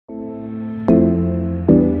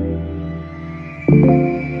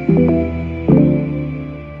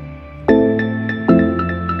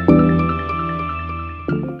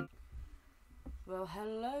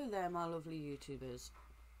lovely YouTubers.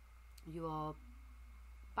 You are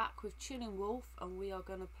back with Chilling Wolf, and we are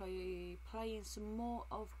going to playing some more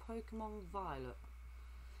of Pokemon Violet.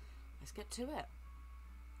 Let's get to it.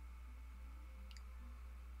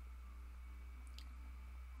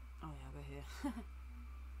 Oh yeah, we're here.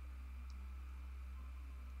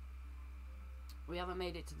 We haven't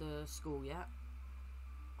made it to the school yet.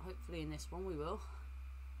 Hopefully in this one we will.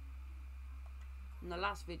 In the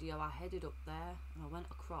last video I headed up there and I went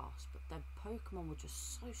across, but their Pokemon were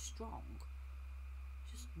just so strong.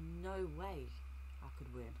 Just no way I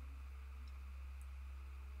could win.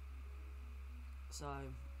 So,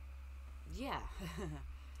 yeah.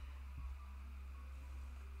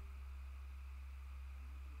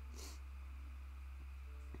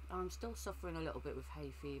 I'm still suffering a little bit with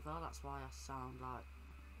hay fever. That's why I sound like,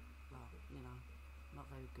 well, you know, not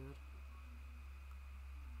very good.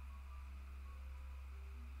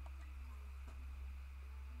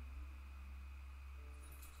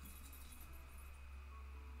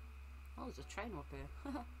 Oh, there's a train up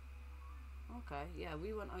here. Okay, yeah,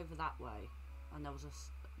 we went over that way, and there was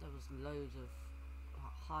loads of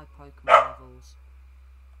high Pokemon levels.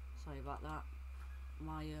 Sorry about that,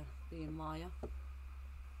 Maya being Maya.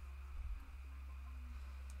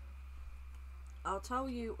 I'll tell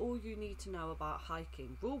you all you need to know about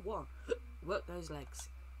hiking. Rule 1, work those legs.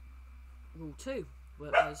 Rule 2,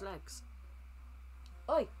 work those legs.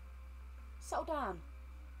 Oi, settle down.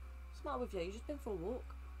 What's the matter with you? You've just been for a walk.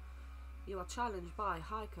 You are challenged by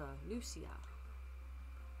hiker Lucia.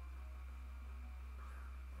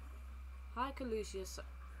 Hiker Lucia,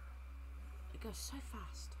 it goes so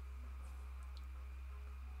fast.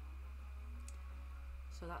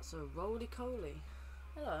 So that's a roly-coly.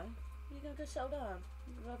 Hello, you going to go settle down?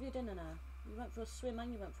 You have your dinner now. You went for a swim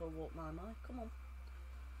and you went for a walk, my. Come on.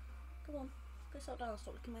 Come on, go settle down,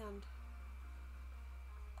 stop licking my hand.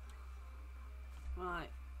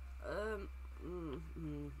 Right,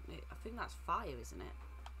 I think that's fire, isn't it?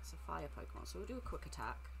 It's a fire Pokemon, so we'll do a quick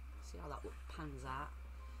attack. See how that pans out.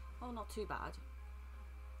 Oh, not too bad.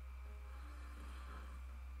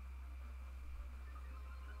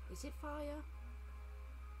 Is it fire?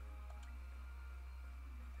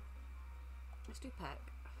 Let's do Peck.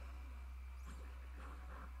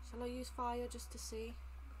 Shall I use fire just to see?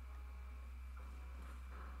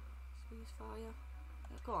 Let's use fire.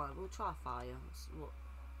 Yeah, go on, we'll try fire.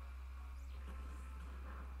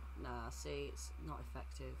 Nah, see, it's not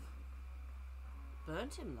effective.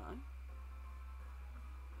 Burnt him though.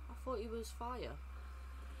 I thought he was fire.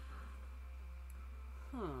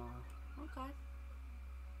 Okay.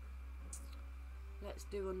 Let's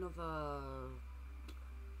do another.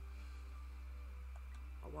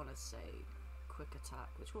 I want to say quick attack.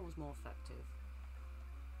 Which one was more effective?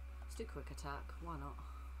 Let's do quick attack. Why not?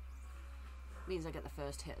 Means I get the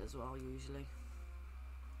first hit as well, usually.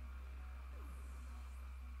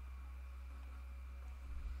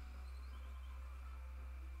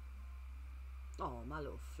 Oh, my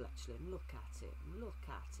little fletchling, look at him, look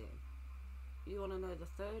at him. You want to know the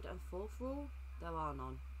third and fourth rule? There are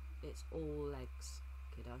none. It's all legs,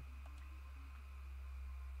 kiddo.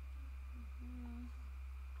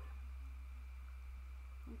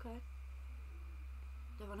 Okay.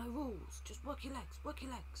 There are no rules, just work your legs, work your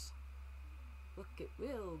legs. Work it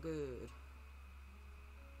real good.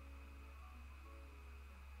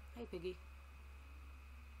 Hey, piggy.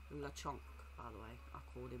 LeChonk, by the way. I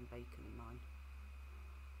called him Bacon in mine.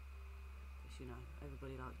 Because, you know,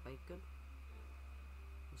 everybody likes bacon.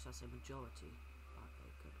 Or should I say majority like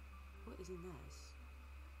bacon. What is in theirs?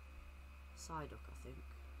 Psyduck, I think.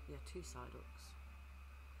 Yeah, 2 Psyducks.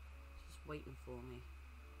 Just waiting for me.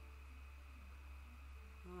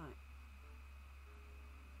 Right.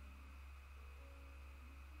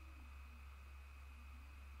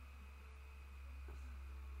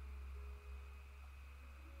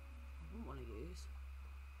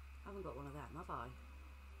 I haven't got one of them, have I?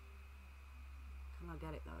 Can I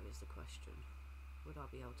get it though, is the question. Would I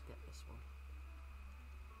be able to get this one?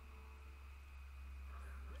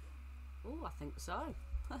 Oh, I think so.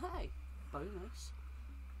 Hey, bonus.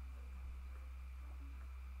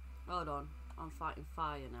 Hold on, I'm fighting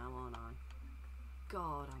fire now, aren't I?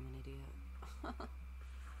 God, I'm an idiot.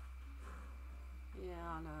 Yeah,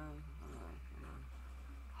 I know.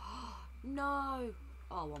 No!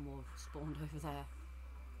 Oh, one more spawned over there.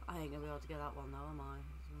 I ain't gonna be able to get that one though, am I?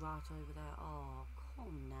 It's right over there. Oh,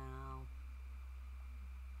 come now.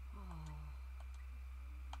 Oh.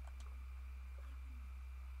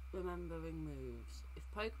 Remembering moves. If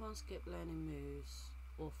Pokemon skip learning moves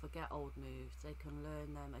or forget old moves, they can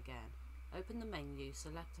learn them again. Open the menu,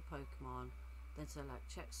 select a Pokemon, then select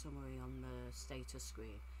check summary on the status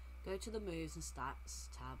screen. Go to the moves and stats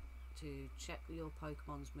tab to check your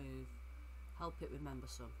Pokemon's move. Help it remember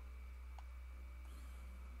some.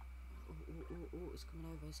 Oh, it's coming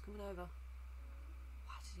over, it's coming over.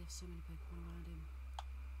 Why does he have so many Pokemon around him?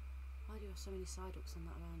 Why do you have so many Psyducks and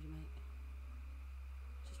that around you, mate?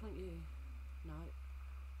 Just want you. No.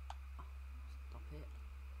 Oh, stop it.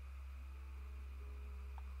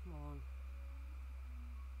 Come on.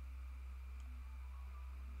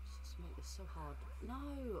 Just make this so hard.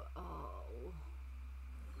 No! Oh.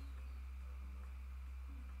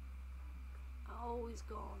 Oh, he's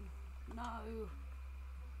gone. No.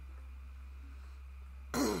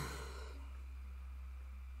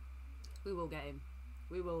 We will get him.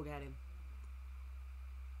 We will get him.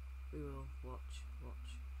 We will. Watch.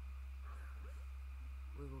 Watch.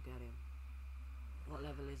 We will get him. What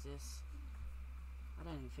level is this? I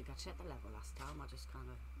don't even think I checked the level last time. I just kind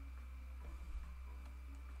of...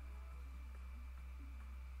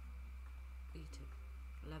 beat him.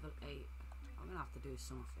 Level 8. I'm going to have to do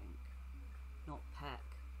something. Not peck.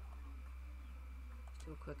 Let's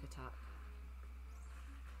do a quick attack.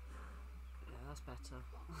 Yeah, that's better.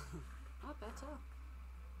 Not better.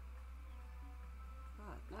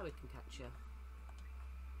 Right, now we can catch you.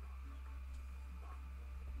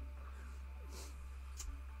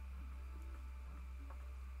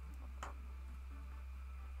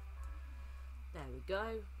 There we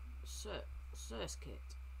go. Surse kit.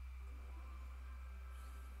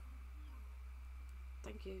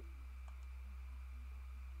 Thank you.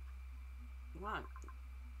 Right.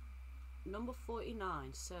 Number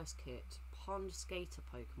 49, Surse Kit. Pond Skater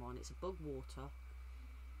Pokemon. It's a bug water.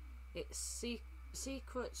 Its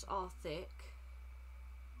secrets are thick.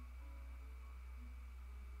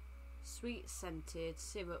 Sweet scented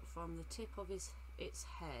syrup from the tip of its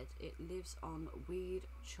head. It lives on weed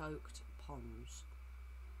choked ponds.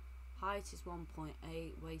 Height is 1.8,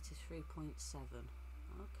 weight is 3.7.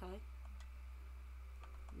 Okay.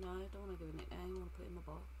 No, I don't want to give it a nickname. I want to put it in my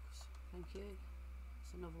box. Thank you.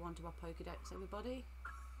 It's another one to my Pokédex, everybody.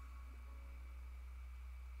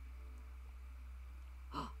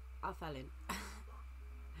 I fell in. I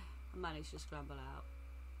managed to scramble out.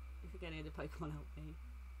 If you get any of the Pokemon, help me.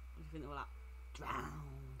 I think they were like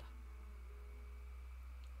drowned.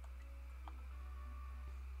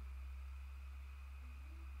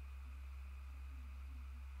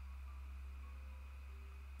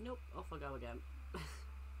 Nope, off I go again.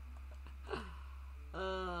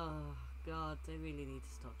 Oh god, they really need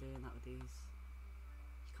to stop doing that with these.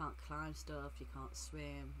 You can't climb stuff, you can't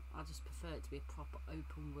swim. I just prefer it to be a proper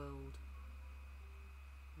open world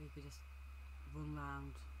where you can just run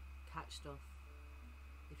around, catch stuff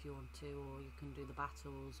if you want to, or you can do the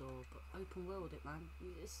battles, or but open world it, man.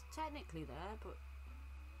 It's technically there, but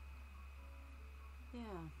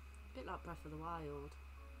yeah, a bit like Breath of the Wild.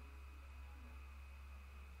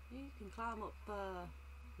 You can climb up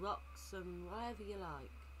rocks and whatever you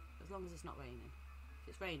like, as long as it's not raining. If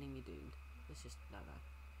it's raining, you're doomed. It's just no.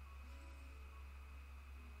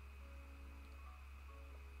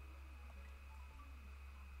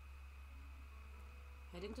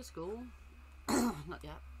 Heading to school? Not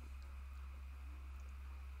yet.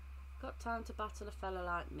 Got time to battle a fella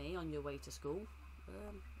like me on your way to school?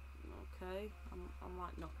 Okay, I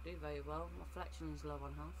might not do very well. My fletching's low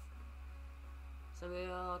on health. So we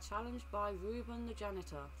are challenged by Ruben the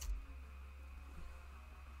janitor.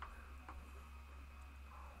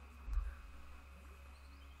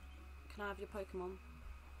 Can I have your Pokemon?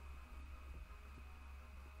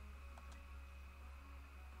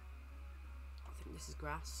 I think this is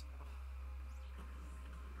grass.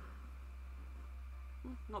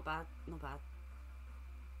 Not bad, not bad.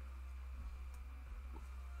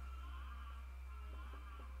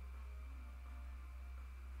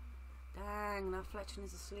 Dang, now Fletching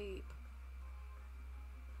is asleep.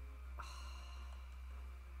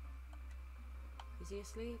 Is he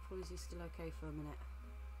asleep or is he still okay for a minute?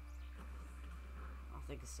 I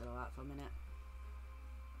think he's still alright for a minute.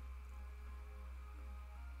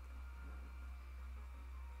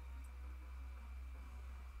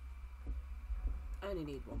 I only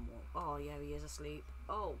need one more. Oh yeah, he is asleep.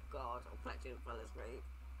 Oh god, Fletching fell asleep.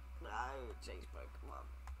 No, change Pokemon.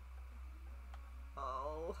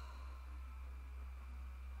 Oh.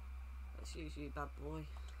 Let's use you, bad boy.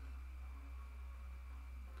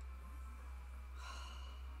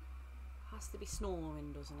 Has to be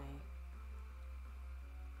snoring, doesn't he?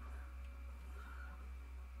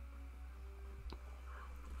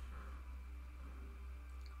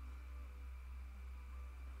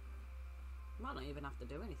 Might not even have to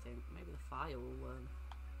do anything. Maybe the fire will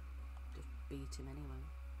just beat him anyway.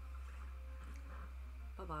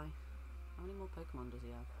 Bye bye. How many more Pokemon does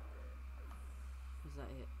he have? Is that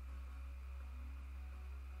it?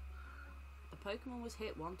 The Pokemon was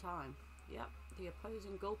hit one time. Yep. The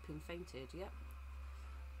opposing Gulpin fainted. Yep.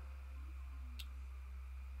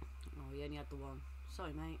 Oh, he only had the one.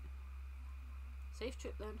 Sorry, mate. Safe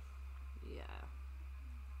trip then. Yeah.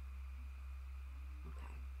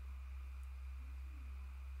 Okay.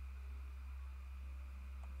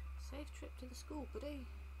 Safe trip to the school, buddy.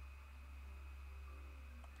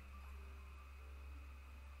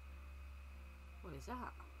 What is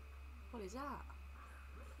that? What is that?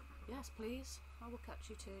 Yes, please. I will catch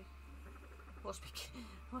you too.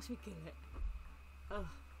 Watch me kill it. Oh,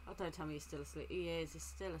 don't tell me he's still asleep. He is. He's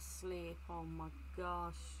still asleep. Oh my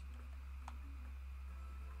gosh.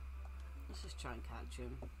 Let's just try and catch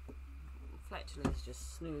him. Fletchley's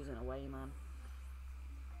just snoozing away, man.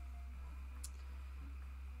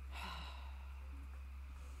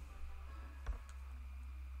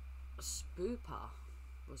 Spooper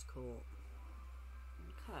was caught.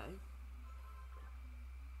 Okay.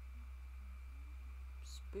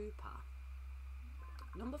 Spooper.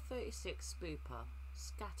 Number 36 Spooper.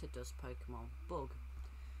 Scatterdust Pokemon. Bug.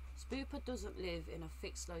 Spooper doesn't live in a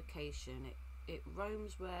fixed location. It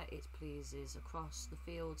roams where it pleases across the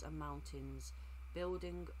fields and mountains,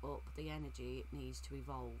 building up the energy it needs to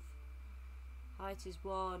evolve. Height is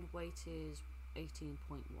 1, weight is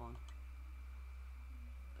 18.1.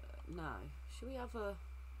 No. Should we have a...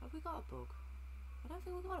 Have we got a bug? I don't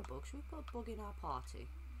think we've got a bug. Should we put a bug in our party?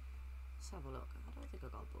 Let's have a look. I don't think I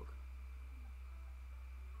got a bug.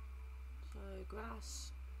 So,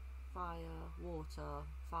 grass, fire, water,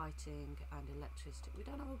 fighting, and electricity. We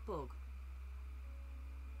don't have a bug.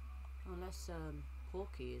 Unless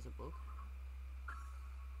Porky is a bug.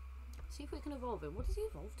 See if we can evolve him. What does he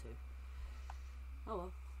evolve to? Oh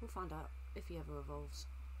well, we'll find out if he ever evolves.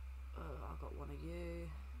 I got one of you.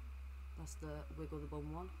 That's the Wiggle the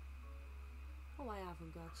Bum one. Oh, I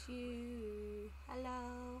haven't got you.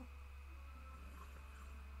 Hello.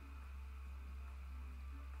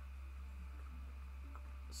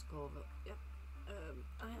 Scorvet. Yep.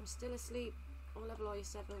 I am still asleep. What level are you?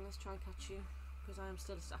 7. Let's try and catch you. Because I am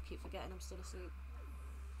still asleep. I keep forgetting I'm still asleep.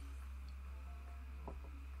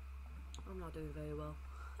 I'm not doing very well.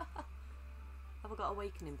 Have I got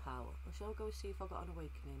awakening power? Or shall I go see if I got an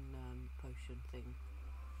awakening potion thing?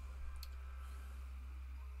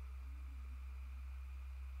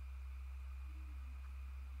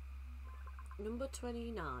 Number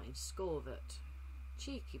 29, Scorvet.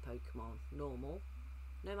 Cheeky Pokemon, normal.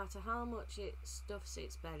 No matter how much it stuffs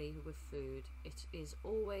its belly with food, it is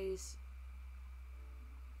always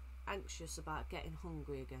anxious about getting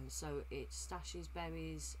hungry again, so it stashes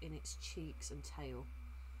berries in its cheeks and tail.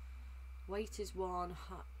 Weight is 1,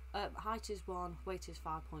 height is 1, weight is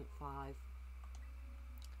 5.5.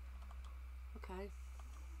 Okay.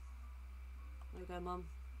 There you go, Mum.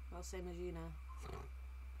 Well, same as you now.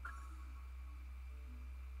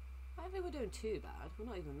 I don't think we're doing too bad. We've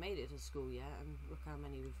not even made it to school yet, and look how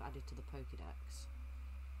many we've added to the Pokédex.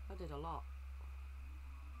 I did a lot.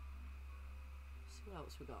 Let's see what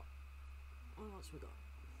else we got. What else we got?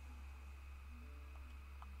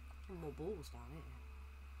 Some more balls down here.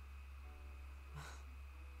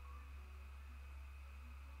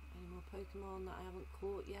 Any more Pokemon that I haven't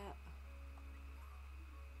caught yet?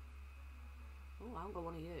 Oh, I haven't got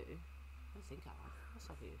one of you. I don't think I have. Let's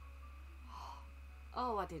have you.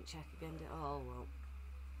 Oh, I didn't check again. Oh, well.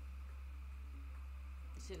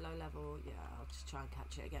 Is it low level? Yeah, I'll just try and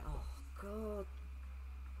catch it again. Oh, God.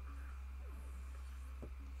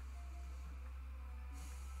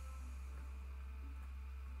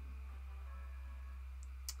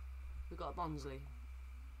 We've got a Bonsley.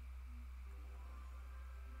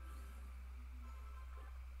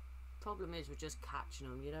 Problem is, we're just catching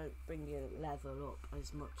them. You don't bring your level up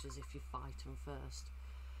as much as if you fight them first.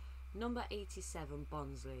 Number 87,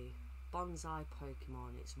 Bonsley. Bonsai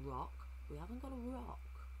Pokemon. It's rock. We haven't got a rock.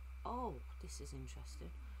 Oh, this is interesting.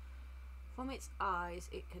 From its eyes,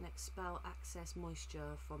 it can expel excess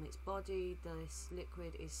moisture from its body. This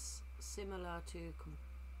liquid is similar to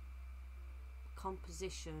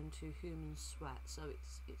composition to human sweat, so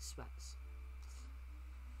it sweats.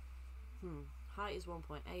 Height is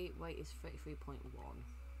 1.8, weight is 33.1.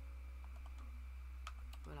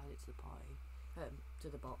 We'll add it to the party. To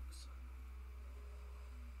the box.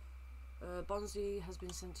 Bonsley has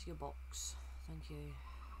been sent to your box. Thank you.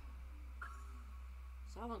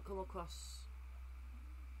 So I haven't come across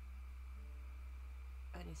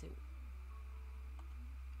anything.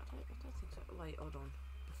 I don't think so. Wait, hold on.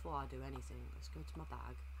 Before I do anything, let's go to my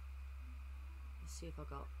bag. Let's see if I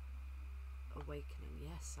got Awakening.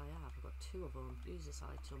 Yes, I have. I've got 2 of them. Use this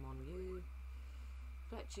item on you.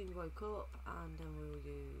 Fletchling woke up, and then we'll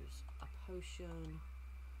use a potion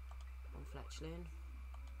on Fletchling.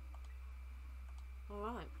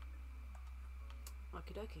 Alright.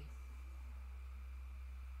 Okie dokie.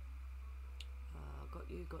 Got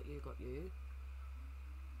you, got you, got you.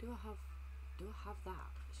 Do I have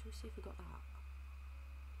that? Shall we see if we got that?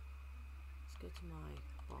 Let's go to my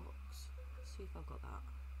box. See if I've got that.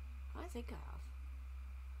 I don't think I have.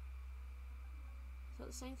 Is that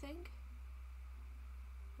the same thing?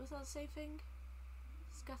 Was that the same thing?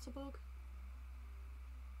 Scatterbug?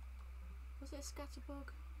 Was it a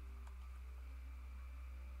scatterbug?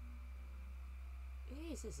 It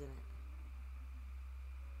is, isn't it?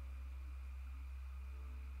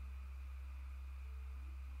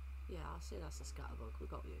 Yeah, I'll say that's a scatterbug. We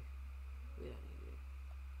got you. We don't need you.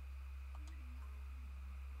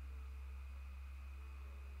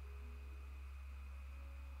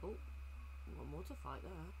 Oh, one more to fight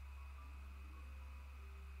there.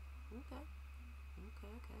 Okay.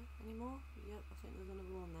 Okay. Any more? Yep, I think there's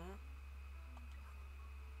another one there.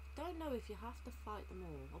 Don't know if you have to fight them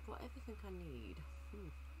all. I've got everything I need.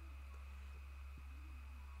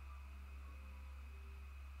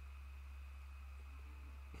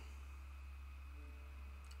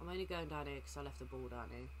 I'm only going down here because I left the ball down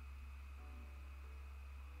here.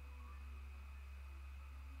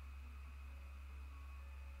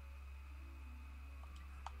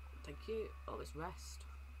 Thank you. Oh, it's rest.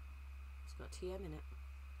 It's got TM in it.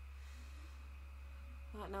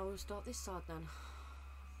 Right, now we'll start this side then.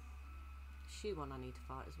 She one I need to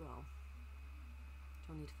fight as well.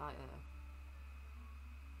 Do I need to fight her?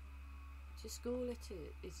 To school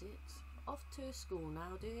is it? Off to school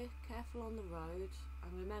now, dear. Careful on the road,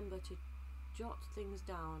 and remember to jot things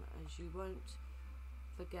down as you won't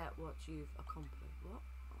forget what you've accomplished. What?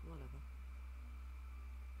 Whatever.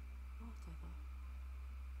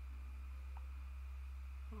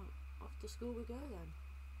 Right, off to school we go then.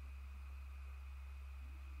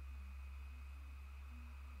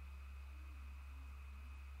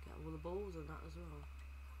 Get all the balls and that as well.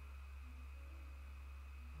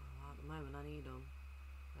 Oh, at the moment I need them.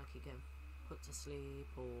 I keep getting put to sleep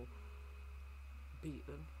or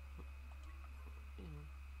beaten. You know.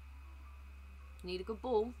 You need a good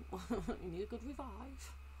ball. You need a good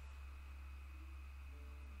revive.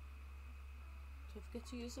 Don't forget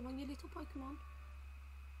to use them on your little Pokemon.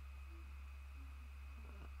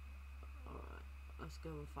 Alright, let's go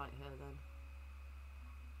and fight her then.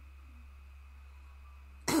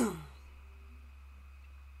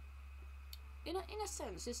 In a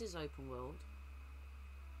sense, this is open world.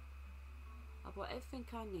 I've got everything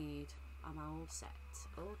I need. I'm all set.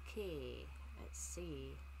 Okay, let's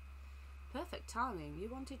see. Perfect timing. You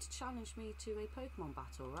wanted to challenge me to a Pokemon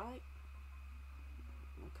battle, right?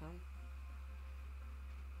 Okay.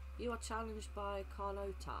 You are challenged by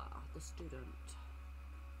Carlota, the student.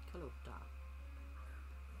 Carlota.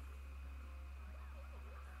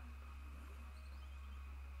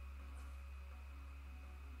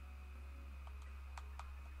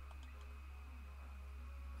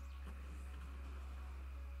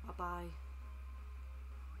 Bye-bye.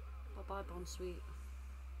 Bye-bye, Bonsweet.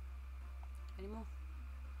 Any more?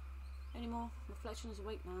 Any more? Reflection is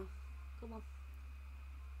awake now. Come on.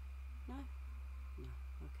 No? No.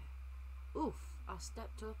 Okay. Oof! I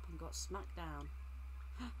stepped up and got smacked down.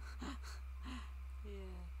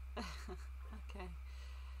 Yeah. Okay.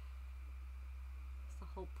 That's the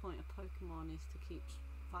whole point of Pokemon, is to keep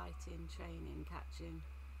fighting, training, catching.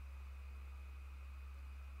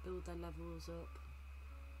 Build their levels up.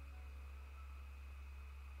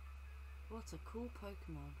 What a cool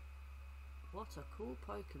Pokemon. What a cool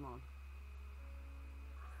Pokemon.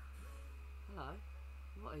 Hello.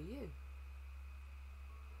 What are you?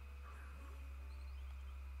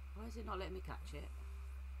 Why is it not letting me catch it?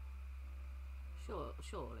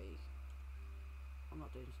 Surely. I'm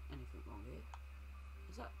not doing anything wrong here.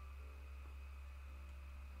 Is that...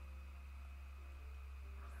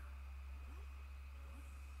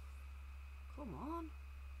 Come on.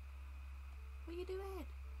 What are you doing?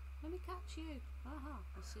 Let me catch you. Aha,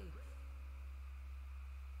 I see.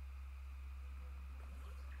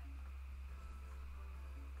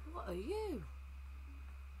 What are you?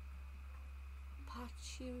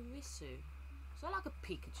 Pachirisu. So like a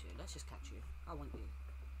Pikachu. Let's just catch you. I want you.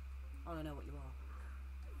 I don't know what you are.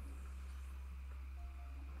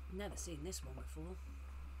 Never seen this one before.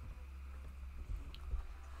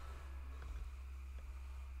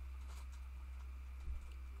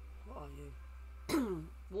 What are you?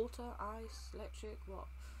 Water, ice, electric, what?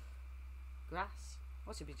 Grass?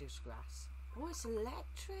 What should be just grass? Oh, it's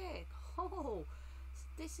electric! Oh,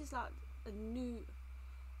 this is like a new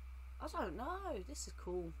I don't know. This is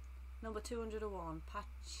cool. Number 201,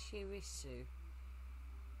 Pachirisu.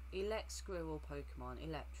 Elect Squirrel Pokemon,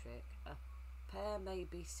 electric. A pair may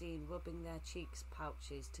be seen rubbing their cheeks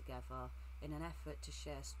pouches together in an effort to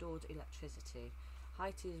share stored electricity.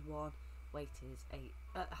 Height is 1, weight is 8.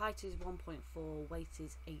 Height is 1.4, weight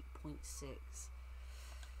is 8.6.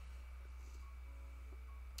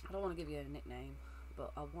 I don't want to give you a nickname,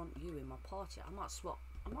 but I want you in my party. I might swap.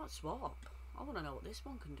 I want to know what this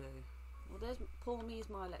one can do. Well, there's Paul Me's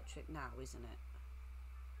my electric now, isn't it?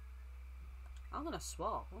 I'm gonna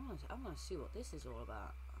swap. I'm gonna see what this is all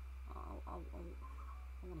about. I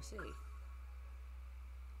want to see.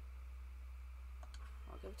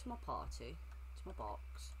 I'll go to my party, to my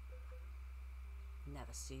box.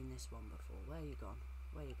 Never seen this one before. Where you gone?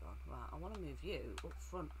 Where you gone? Right, I want to move you up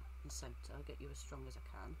front and centre. Get you as strong as I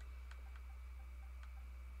can.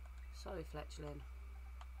 Sorry, Fletchling.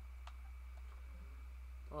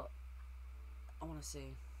 But I want to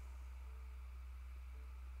see.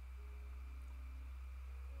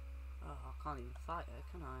 Oh, I can't even fight her,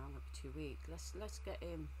 can I? I'm gonna be too weak. Let's get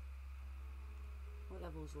him. What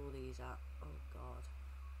level's all these at? Oh God.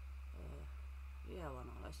 Yeah, why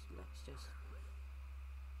not? Let's just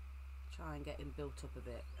try and get him built up a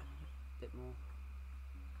bit more.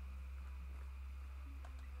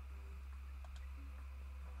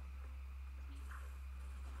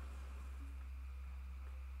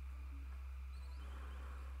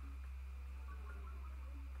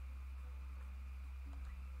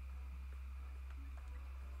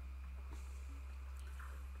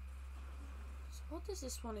 So what does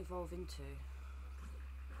this one evolve into?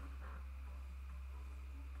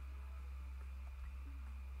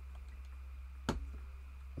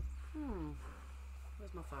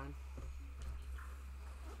 Where's my phone?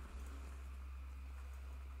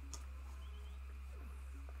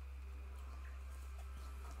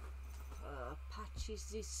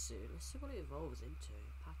 Pachizisu. Let's see what it evolves into.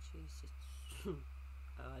 Pachizisu.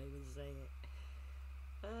 I can't even say it.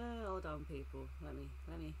 Hold on, people. Let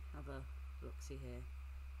me have a look-see here.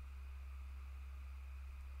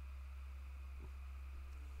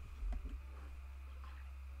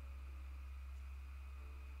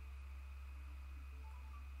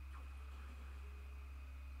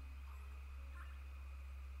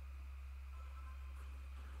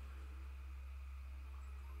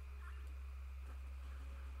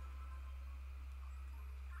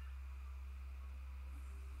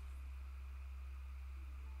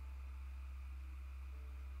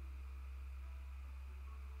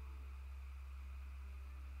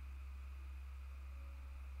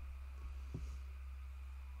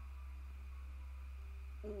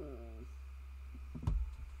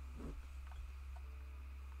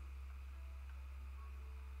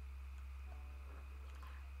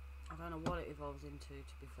 I don't know what it evolves into,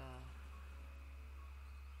 to be fair.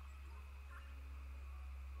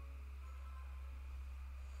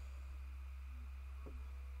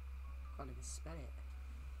 Can't even spell it.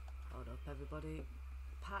 Hold up, everybody.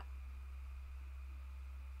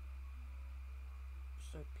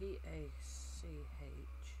 So Pachiri.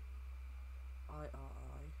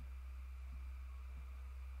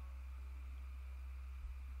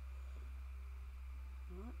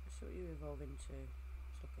 Right, let's see what you evolve into.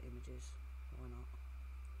 Let's look at images. Why not?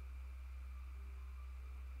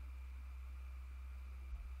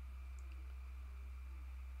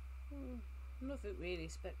 Nothing really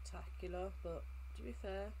spectacular, but to be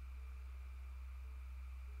fair,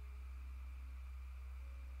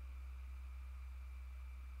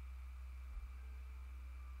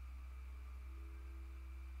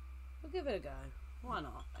 we'll give it a go. Why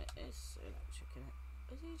not? It's electric, innit?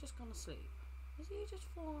 Is he just gone to sleep? Is he just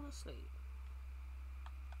fallen asleep?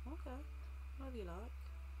 Okay, whatever you like.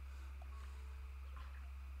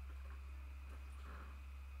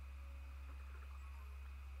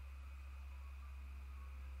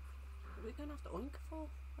 Are we gonna have to oink for?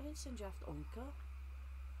 I didn't send you after oinker.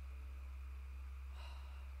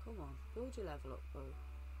 Come on, build your level up, bro.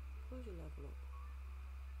 Build your level up.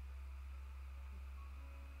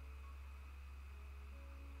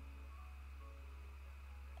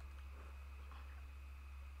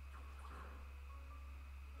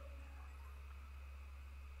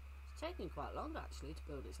 It's taking quite long actually to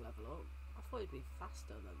build its level up. I thought it'd be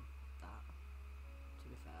faster than that, to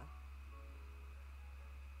be fair.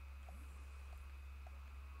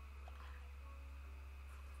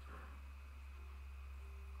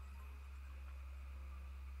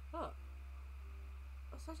 Oh,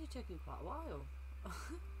 that's actually taking quite a while.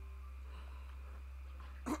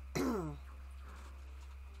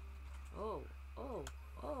 Oh,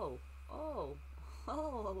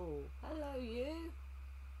 hello you.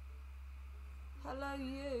 Hello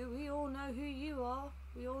you, we all know who you are.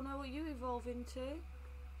 We all know what you evolve into.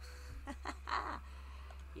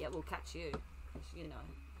 Yeah, we'll catch you, 'cause you know.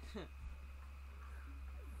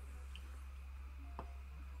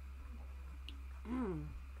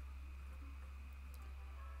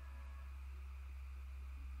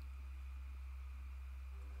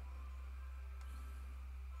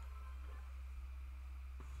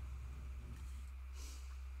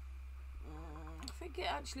 I think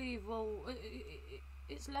it actually evolved.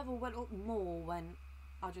 Its level went up more when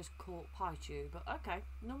I just caught Pikachu. But okay,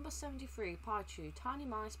 number 73, Pikachu, tiny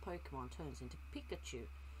mice Pokemon turns into Pikachu.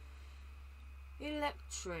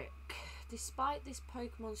 Electric. Despite this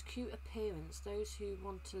Pokemon's cute appearance, those who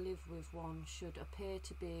want to live with one should appear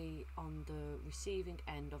to be on the receiving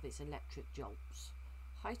end of its electric jolts.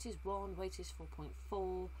 Height is 1, weight is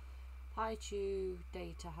 4.4. Pikachu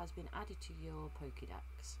data has been added to your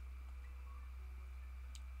Pokédex.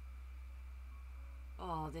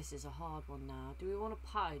 Oh, this is a hard one now. Do we want a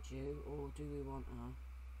Pikachu or do we want a...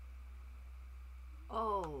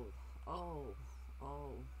 Oh.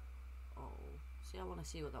 See, I want to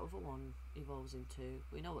see what that other one evolves into.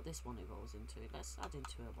 We know what this one evolves into. Let's add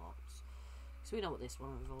into a box. So we know what this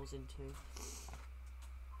one evolves into.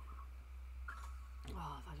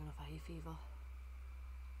 Oh, I've had enough hay fever.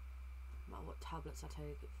 No matter what tablets I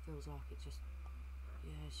take, it feels like it just...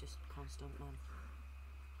 Yeah, it's just constant, man.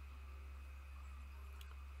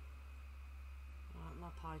 Right,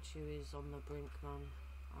 my Pikachu is on the brink, man.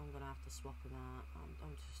 I'm going to have to swap him out.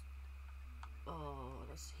 I'm just... Oh,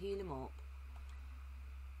 let's heal him up.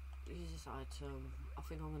 Use this item. I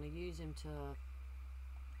think I'm going to use him to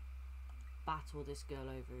battle this girl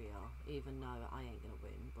over here, even though I ain't going to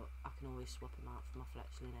win, but I can always swap him out for my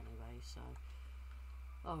Fletchling anyway, so...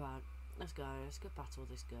 Alright, let's go battle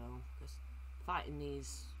this girl, because fighting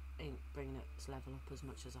these ain't bringing its level up as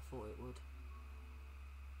much as I thought it would.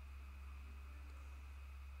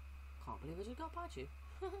 Can't believe I just got Pikachu.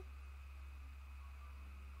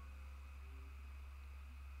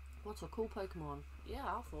 What a cool Pokemon. Yeah,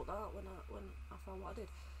 I thought that when I found what I did.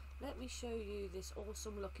 Let me show you this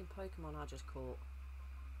awesome looking Pokemon I just caught.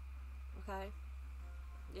 Okay.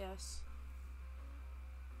 Yes.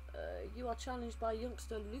 You are challenged by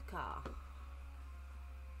youngster Luca.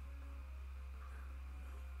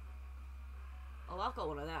 Oh, I've got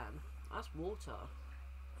one of them. That's water.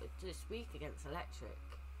 It's weak against electric.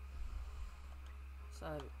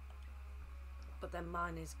 So, but then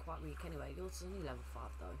mine is quite weak anyway. Yours is only level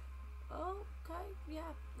 5 though. Okay,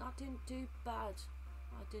 yeah, I didn't do bad.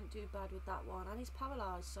 I didn't do bad with that one, and he's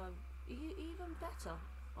paralysed, so even better.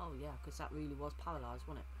 Oh yeah, because that really was paralysed,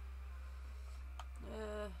 wasn't it?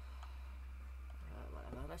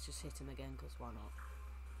 Whatever. Let's just hit him again, because why not?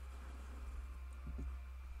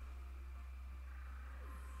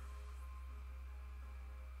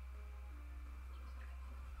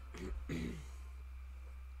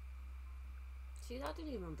 See, that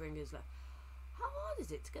didn't even bring his level. How hard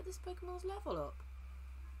is it to get this Pokemon's level up?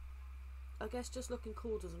 I guess just looking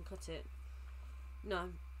cool doesn't cut it.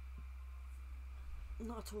 No.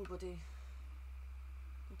 Not at all, buddy.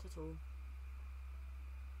 Not at all.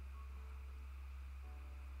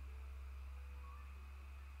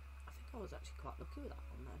 I think I was actually quite lucky with that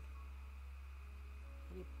one then.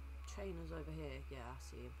 Any trainers over here? Yeah, I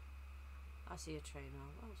see him. I see a trainer.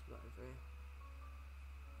 What else we got over here?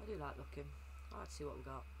 I do like looking. I like to see what we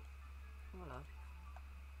got. Oh, hello.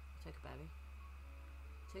 Take a berry.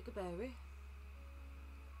 Take a berry.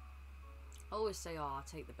 I always say, oh, I'll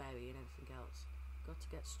take the berry and everything else. Got to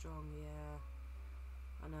get strong, yeah.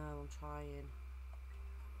 I know, I'm trying.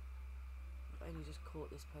 I've only just caught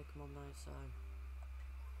this Pokemon though, so...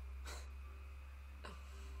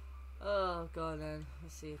 Oh, go on then.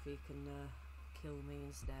 Let's see if he can kill me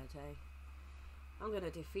instead, eh? I'm going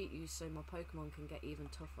to defeat you so my Pokemon can get even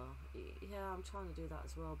tougher. Yeah, I'm trying to do that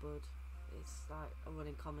as well, bud. It's like a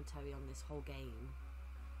running commentary on this whole game.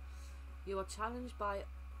 You are challenged by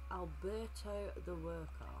Alberto the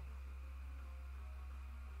Worker.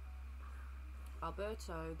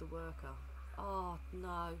 Alberto the Worker. Oh,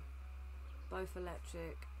 no. Both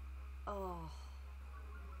electric. Oh.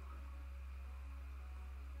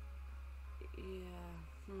 Yeah.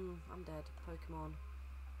 I'm dead. Pokemon.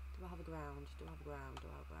 Do I have a ground? Do I have a ground? Do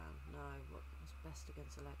I have a ground? No. What's best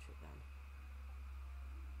against electric then?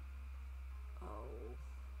 Oh,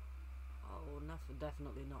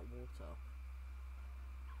 definitely not water.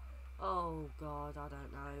 Oh god, I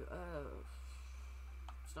don't know.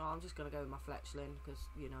 So I'm just gonna go with my Fletchling because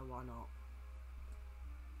you know why not?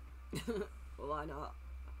 Why not?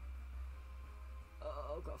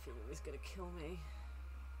 Oh, I've got a feeling he's gonna kill me.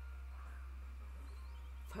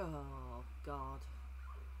 Oh God.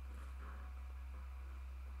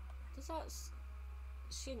 Does that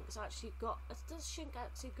Shink's actually got? Does Shink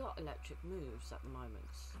actually got electric moves at the moment?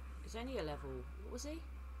 Because any level, what was he?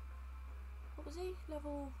 What was he?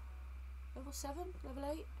 Level 7? Level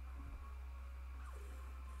 8?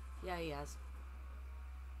 Yeah, he has.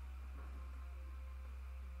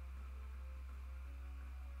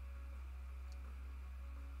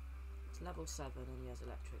 It's level 7 and he has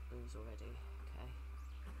electric moves already. Okay.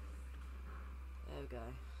 There we go.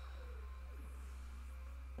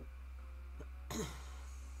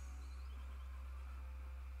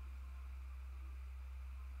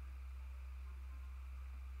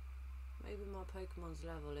 Maybe my Pokemon's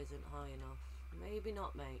level isn't high enough. Maybe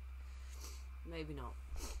not, mate. Maybe not.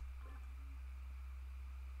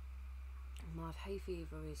 My hay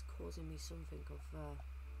fever is causing me something of a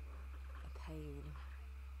pain.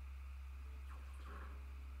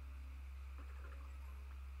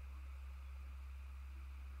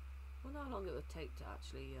 I wonder how long it would take to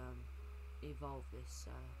actually evolve this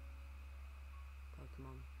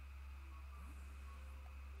Pokemon.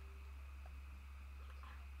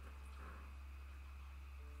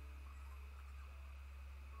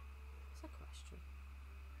 That's a question.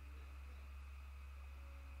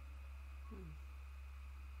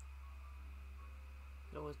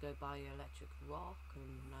 Could always go buy your electric rock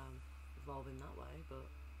and evolve in that way, but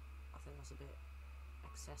I think that's a bit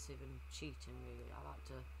excessive and cheating, really. I like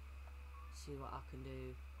to see what I can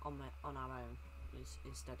do on our own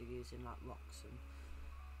instead of using like rocks and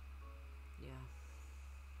yeah.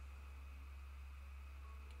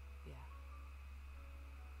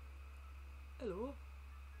 Hello.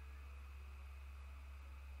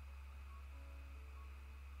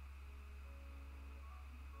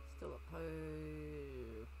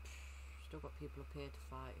 Still got people up here to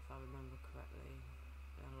fight, if I remember correctly.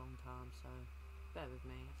 Been a long time, so bear with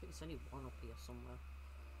me. I think it's only one up here somewhere.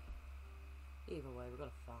 Either way, we've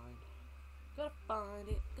got to find. Gotta find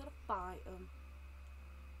it. Gotta fight them.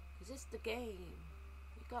 Because it's the game.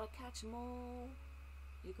 You gotta catch them all.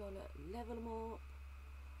 You gotta level them up.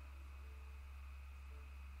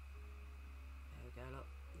 There we go, look.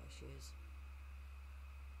 There she is.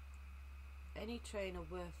 Any trainer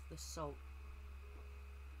worth the salt.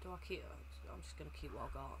 Do I keep? I'm just gonna keep what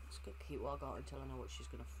I got. Just gonna keep what I got until I know what she's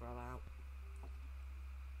gonna throw out.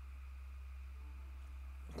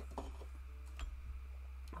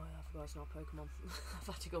 Oh yeah, I forgot it's not a Pokemon. I've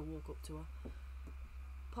had to go walk up to her.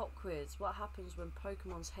 Pop quiz. What happens when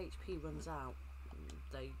Pokemon's HP runs out?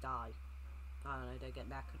 They die. I don't know, they get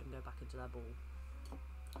knackered and go back into their ball.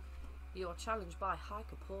 You are challenged by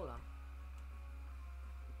Hyperpola.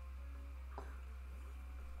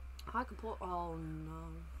 Hyperpola. Oh no.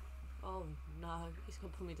 Oh no. He's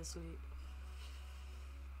gonna put me to sleep.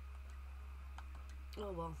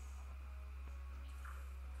 Oh well.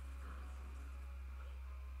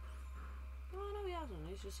 Oh no, he hasn't.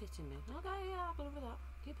 He's just hitting me. Okay, yeah, I'll go over that.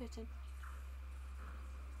 Keep hitting.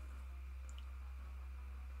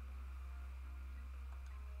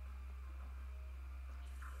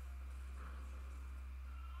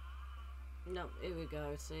 No, here we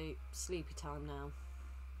go. See, sleepy time now.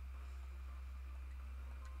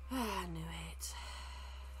 I knew it.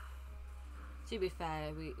 To be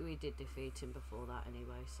fair, we did defeat him before that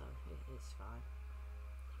anyway, so it's fine.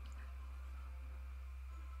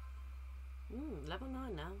 Level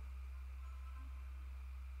 9 now.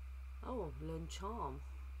 Oh, learn Charm.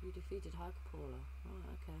 You defeated Hyperpola.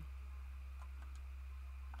 Right, okay.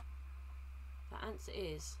 The answer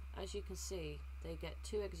is, as you can see, they get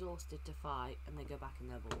too exhausted to fight and they go back in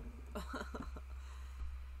their ball.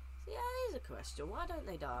 So yeah, here's a question. Why don't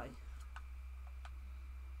they die?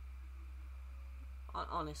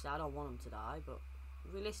 Honestly, I don't want them to die, but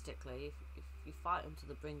realistically, if you fight them to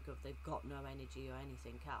the brink of they've got no energy or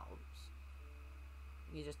anything else,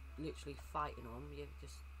 you're just literally fighting them, you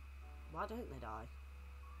just... Why don't they die?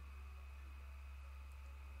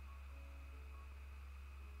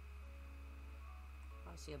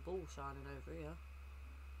 I see a ball shining over here.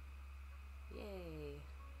 Yay.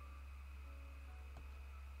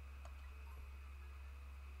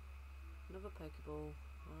 Another Pokeball.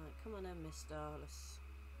 Alright, come on then, mister. Let's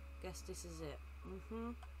guess this is it.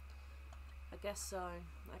 I guess so.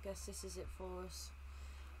 I guess this is it for us.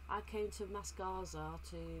 I came to Masgaza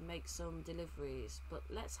to make some deliveries, but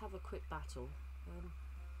let's have a quick battle.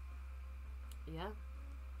 Yeah.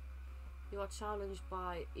 You are challenged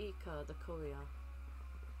by Ika, the courier.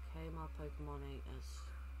 Okay, my Pokemon ain't as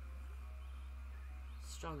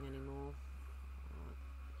strong anymore.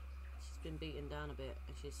 She's been beaten down a bit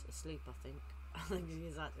and she's asleep, I think. I think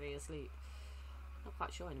she's actually asleep. Not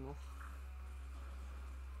quite sure anymore.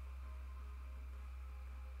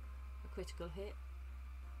 Critical hit.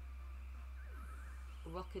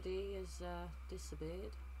 Rockety has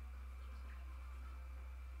disappeared.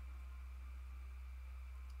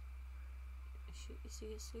 Is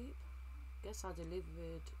he asleep? Guess I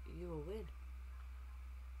delivered you a win.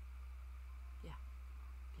 Yeah.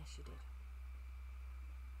 Yes, you did.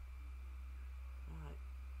 Right.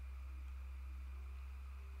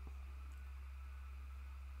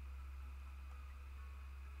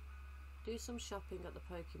 Do some shopping at the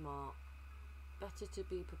Pokemart. Better to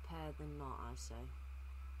be prepared than not, I say.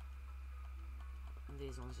 And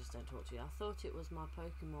these ones just don't talk to you. I thought it was my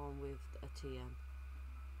Pokemon with a TM.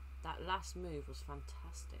 That last move was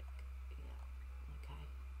fantastic. Yeah. Okay.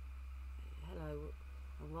 Hello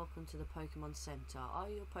and welcome to the Pokemon Center. Are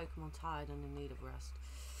your Pokemon tired and in need of rest?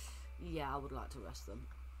 Yeah, I would like to rest them.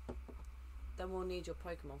 Then we'll need your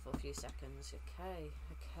Pokemon for a few seconds. Okay.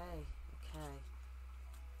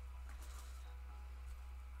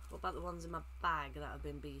 What about the ones in my bag that have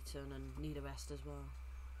been beaten and need a rest as well?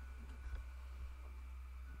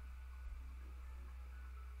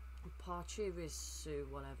 Parchirisu,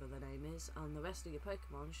 whatever the name is, and the rest of your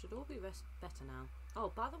Pokemon should all be better now.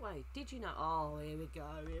 Oh, by the way, did you know? Oh, here we go.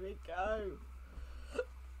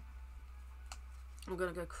 I'm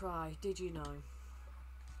gonna go cry. Did you know?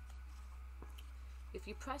 If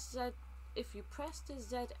you press the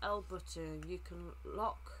ZL button, you can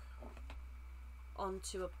lock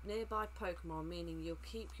onto a nearby Pokemon, meaning you'll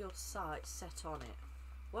keep your sights set on it.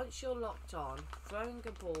 Once you're locked on, throwing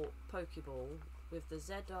a Pokeball with the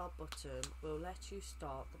ZR button will let you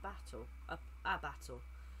start the battle, a battle,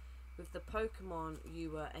 with the Pokemon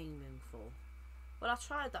you were aiming for. Well, I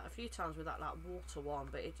tried that a few times with that like water one,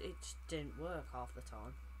 but it just didn't work half the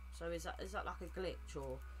time. So is that like a glitch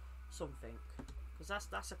or something? Because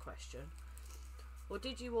that's a question. Or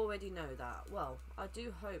did you already know that? Well, I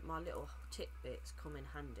do hope my little tidbits come in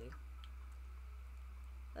handy.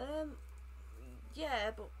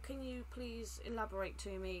 Yeah, but can you please elaborate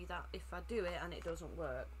to me that if I do it and it doesn't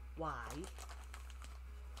work, why?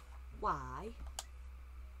 Why?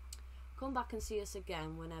 Come back and see us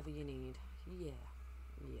again whenever you need. Yeah.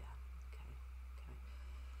 Okay.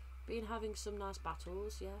 Been having some nice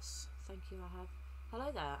battles, yes. Thank you, I have.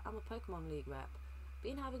 Hello there, I'm a Pokemon League rep.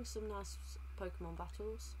 Been having some nice Pokemon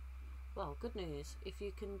battles. Well, good news. If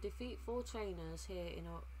you can defeat 4 trainers here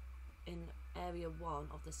in Area 1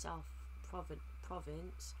 of the South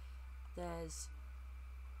Province, there's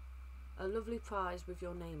a lovely prize with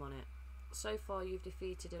your name on it. So far you've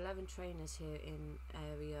defeated 11 trainers here in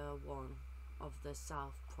Area 1 of the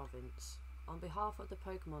South Province. On behalf of the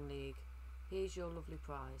Pokemon League, here's your lovely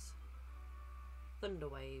prize.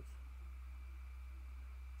 Thunderwave.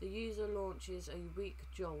 The user launches a weak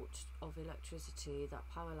jolt of electricity that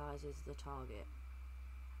paralyzes the target.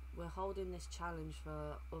 We're holding this challenge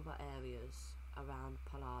for other areas around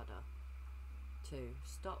Palada too.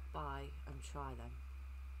 Stop by and try them.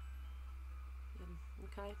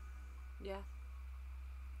 Okay. Yeah.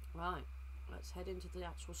 Right. Let's head into the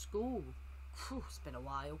actual school. Whew, it's been a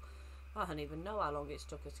while. I don't even know how long it's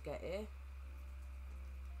took us to get here.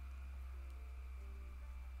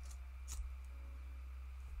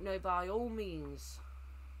 No, by all means,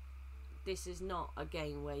 this is not a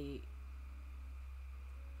game where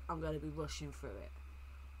I'm going to be rushing through it.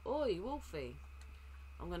 Oi, Wolfie!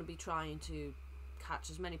 I'm going to be trying to catch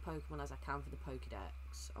as many Pokemon as I can for the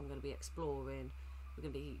Pokédex. I'm going to be exploring. We're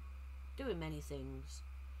going to be doing many things.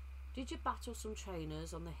 Did you battle some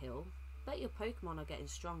trainers on the hill? Bet your Pokemon are getting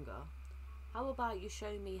stronger. How about you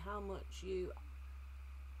show me how much you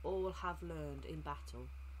all have learned in battle?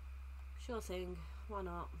 Sure thing. Why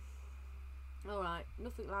not? Alright,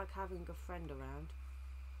 nothing like having a friend around.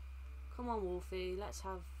 Come on, Wolfie, let's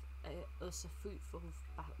have us a fruitful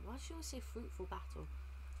battle. Why should I say fruitful battle?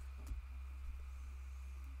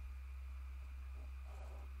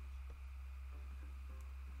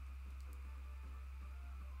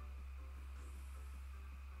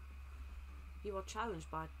 You are challenged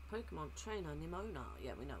by Pokemon trainer Nimona.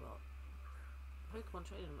 Yeah, we know what. Pokemon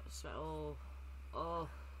trainer. Oh.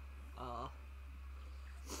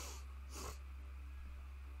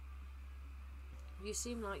 You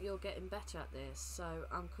seem like you're getting better at this, so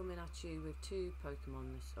I'm coming at you with 2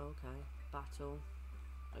 Pokemon this. Okay, battle.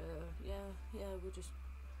 Yeah, we'll just.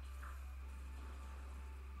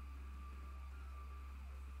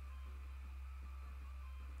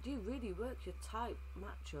 Do you really work your type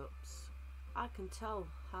matchups? I can tell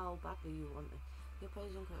how badly you want it. Your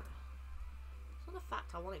opposing code. It's not the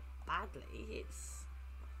fact I want it badly, it's.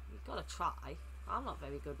 You've got to try. I'm not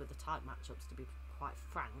very good with the type matchups, to be quite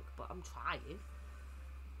frank, but I'm trying.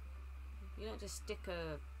 You don't just stick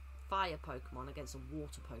a fire Pokemon against a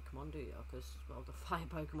water Pokemon, do you? Because, well, the fire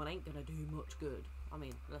Pokemon ain't going to do much good. I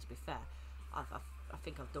mean, let's be fair. I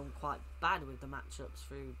think I've done quite bad with the matchups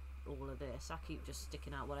through all of this. I keep just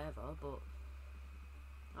sticking out whatever, but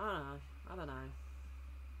I don't know.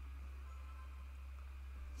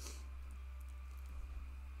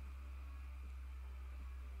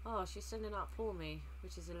 Oh, she's sending out for me,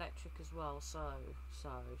 which is electric as well. So.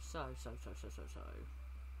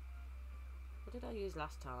 What did I use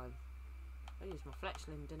last time? I used my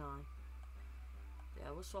Fletchling, didn't I?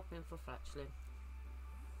 Yeah, we'll swap in for Fletchling.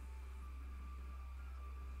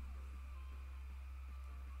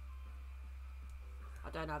 I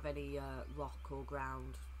don't have any rock or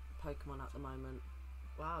ground Pokemon at the moment.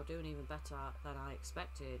 Wow, doing even better than I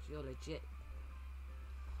expected. You're legit.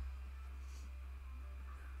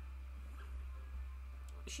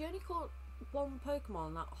 She only caught one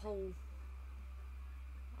Pokemon that whole...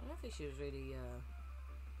 I don't think she was really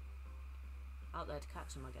out there to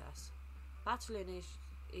catch him, I guess. Battling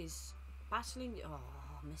is battling. Oh,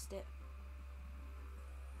 missed it.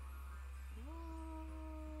 Oh,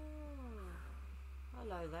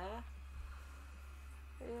 hello there.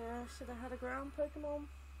 Yeah, should have had a ground Pokemon.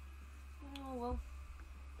 Oh well.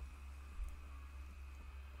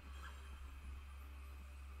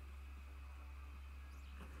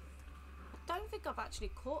 I don't think I've actually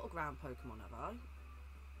caught a ground Pokemon, have I?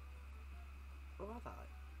 Or have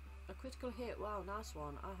I? A critical hit, wow, nice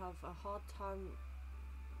one. I have a hard time.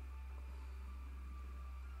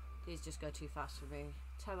 These just go too fast for me.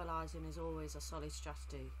 Terrorizing is always a solid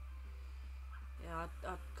strategy. Yeah,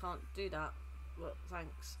 I can't do that, but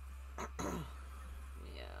thanks.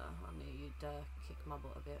 Yeah, I knew you'd kick my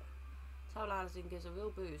butt a bit. Terrorizing gives a real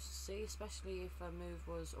boost, see, especially if a move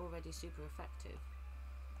was already super effective.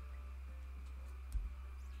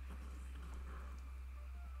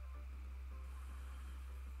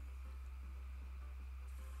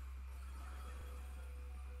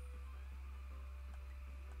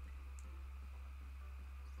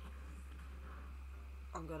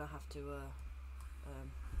 I'm gonna have to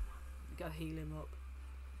go heal him up.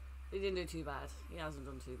 He didn't do too bad. He hasn't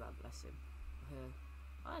done too bad, bless him.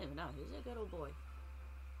 I don't even know. Is he a good old boy?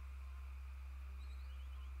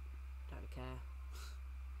 Don't care.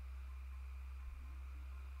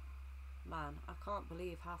 Man, I can't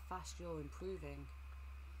believe how fast you're improving.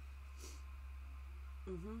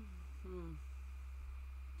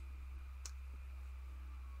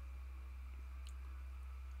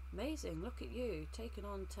 Amazing, look at you, taking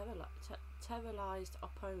on terrorized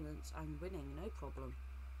opponents and winning, no problem.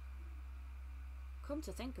 Come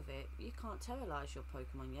to think of it, you can't terrorize your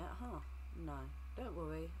Pokemon yet, huh? No, don't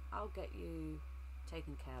worry, I'll get you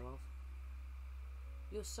taken care of.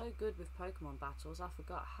 You're so good with Pokemon battles, I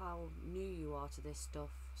forgot how new you are to this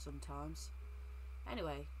stuff sometimes.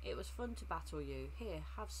 Anyway, it was fun to battle you. Here,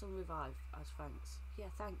 have some revive as thanks. Yeah,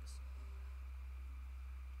 thanks.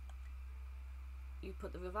 You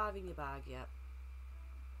put the revive in your bag, yep.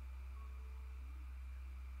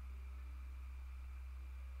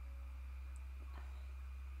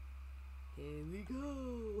 Here we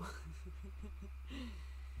go.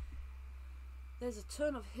 There's a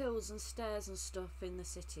ton of hills and stairs and stuff in the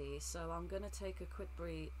city, so I'm gonna take a quick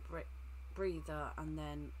breather and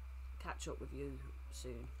then catch up with you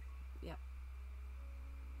soon. Yep.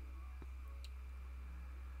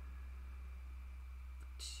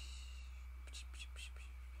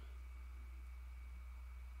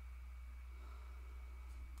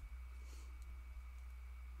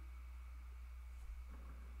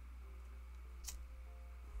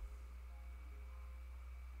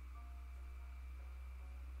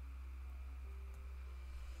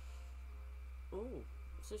 Oh,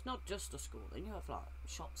 so it's not just a school, then you have like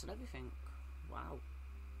shops and everything. Wow.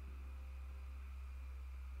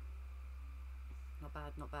 Not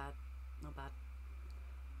bad, not bad, not bad.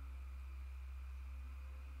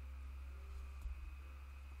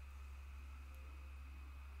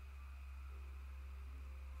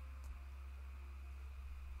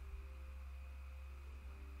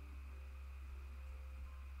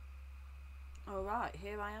 Alright,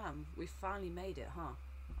 here I am. We finally made it, huh?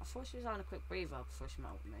 I thought she was on a quick breather before she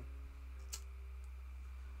met with me.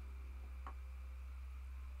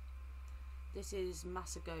 This is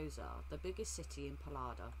Masagoza, the biggest city in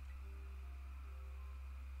Palada.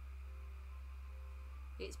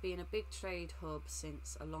 It's been a big trade hub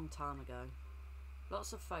since a long time ago.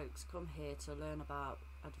 Lots of folks come here to learn about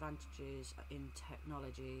advantages in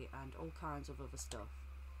technology and all kinds of other stuff.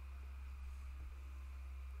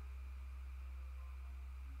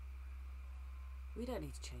 We don't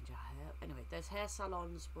need to change our hair. Anyway, there's hair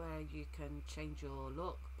salons where you can change your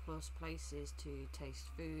look, plus places to taste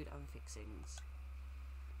food and fixings.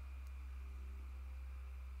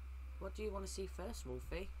 What do you want to see first,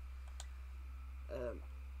 Wolfie?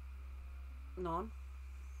 None.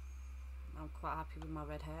 I'm quite happy with my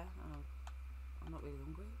red hair. I'm not really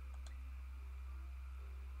hungry.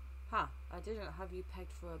 Ha! I didn't have you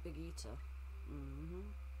pegged for a big eater.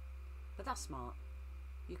 But that's smart.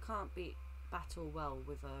 You can't battle well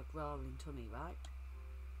with a growling tummy, right?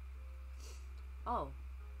 Oh,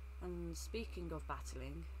 and speaking of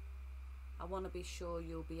battling, I want to be sure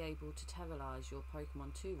you'll be able to terrorize your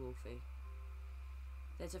Pokemon too, Wolfie.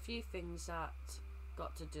 There's a few things that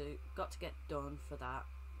got to get done for that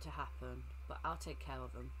to happen, but I'll take care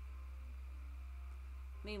of them.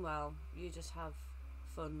 Meanwhile, you just have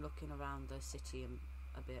fun looking around the city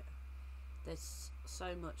a bit. There's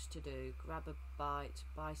so much to do. Grab a bite,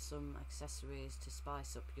 buy some accessories to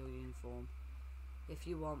spice up your uniform. If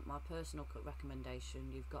you want my personal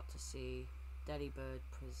recommendation, you've got to see Delibird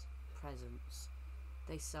Presents.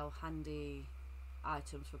 They sell handy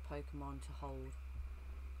items for Pokemon to hold.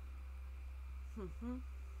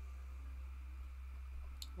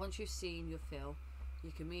 Once you've seen your fill,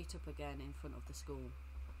 you can meet up again in front of the school.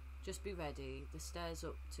 Just be ready, the stairs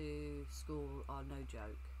up to school are no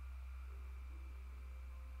joke.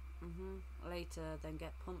 Later, then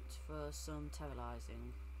get pumped for some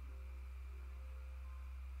terrorizing.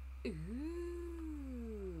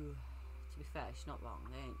 Ooh. To be fair, she's not wrong.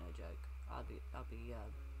 They ain't no joke. I'll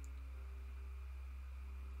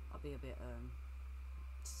be a bit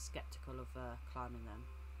skeptical of climbing them.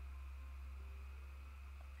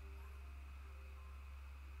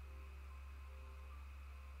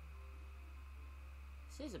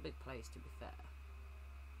 This is a big place, to be fair.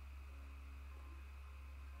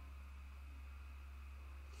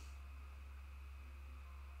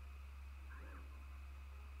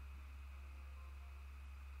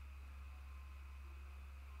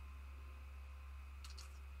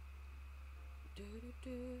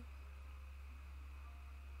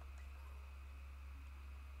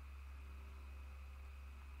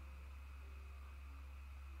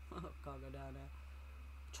 Oh, can't go down there.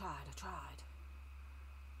 I tried.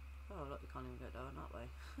 Oh look, you can't even go down that way.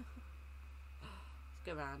 Let's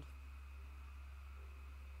go round.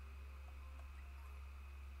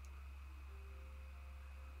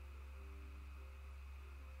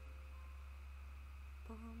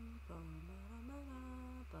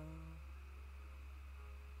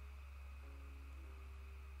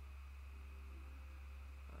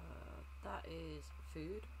 That is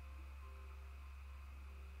food.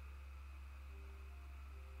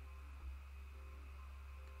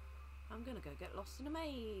 I'm gonna go get lost in a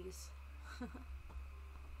maze.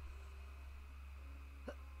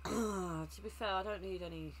 To be fair, I don't need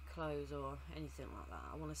any clothes or anything like that.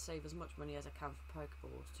 I want to save as much money as I can for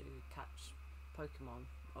Pokeballs to catch Pokemon,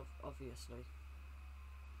 obviously.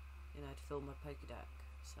 You know, to fill my Pokédex.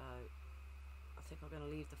 So, I think I'm going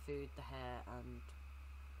to leave the food, the hair, and...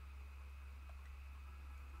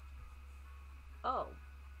 Oh!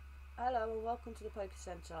 Hello and welcome to the Poké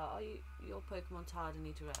Center. Are your Pokemon tired and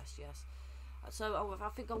need to rest? Yes. So I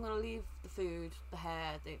think I'm going to leave the food, the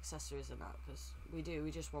hair, the accessories and that, because we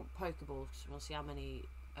just want Pokeballs. We want to see how many,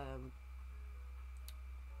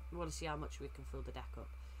 we want to see how much we can fill the deck up.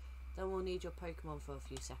 Then we'll need your Pokemon for a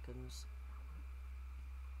few seconds.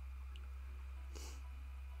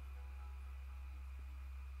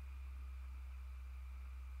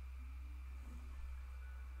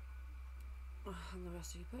 And the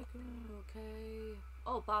rest of your Pokemon, okay.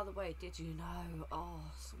 Oh, by the way, did you know? Oh,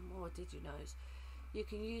 some more did you knows. You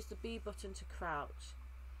can use the B button to crouch.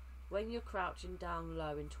 When you're crouching down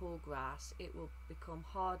low in tall grass, it will become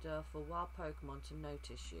harder for wild Pokemon to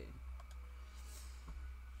notice you.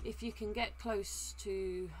 If you can get close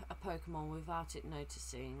to a Pokemon without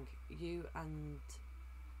noticing you,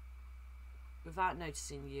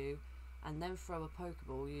 and then throw a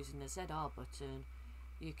Pokeball using the ZR button,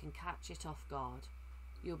 you can catch it off guard.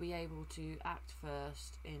 You'll be able to act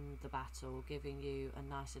first in the battle, giving you a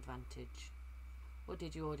nice advantage. Or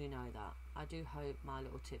did you already know that? I do hope my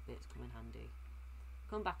little tidbits come in handy.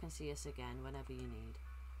 Come back and see us again whenever you need.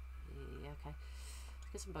 Yeah, okay.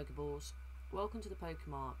 Let's get some Pokeballs. Welcome to the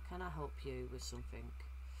Pokemart. Can I help you with something?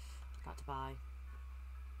 I'd like to buy.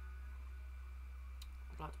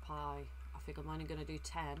 I think I'm only going to do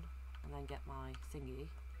 10 and then get my thingy.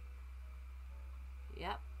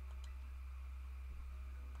 Yep.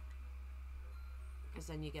 Because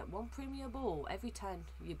then you get one Premier Ball. Every 10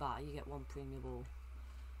 you buy, you get one Premier Ball.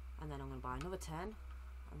 And then I'm going to buy another 10.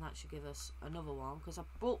 And that should give us another one. Because I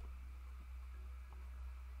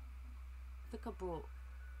think I brought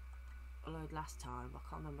a load last time. I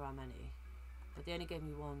can't remember how many, but they only gave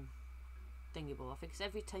me one thingy ball. I think it's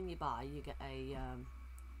every 10 you buy, you get a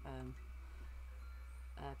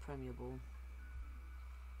Premier Ball.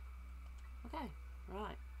 Okay,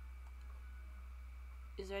 right.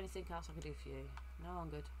 Is there anything else I can do for you? No, I'm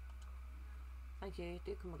good. Thank you.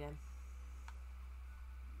 Do come again.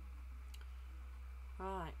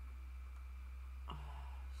 Right.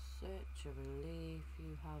 Search a relief.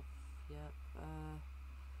 You have. Yep.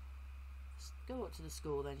 Let's go up to the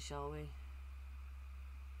school then, shall we?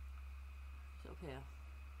 It's up here.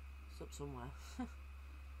 It's up somewhere.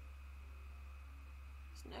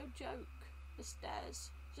 It's no joke. The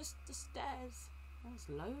stairs. Just the stairs. There's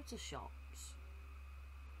loads of shops.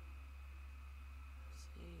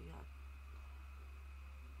 See,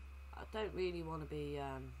 I don't really want to be.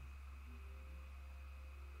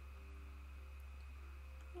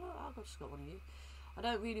 Well, I've just got one of you. I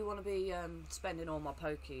don't really want to be spending all my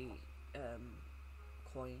Poké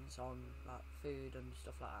coins on like food and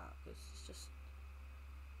stuff like that, because it's just,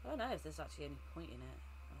 I don't know if there's actually any point in it.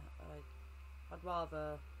 I'd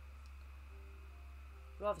rather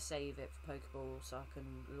save it for Pokeballs so I can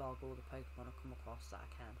log all the Pokemon I come across that I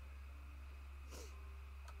can.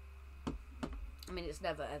 I mean, it's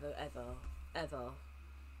never ever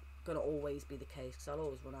gonna always be the case, because I'll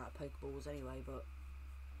always run out of Pokeballs anyway, but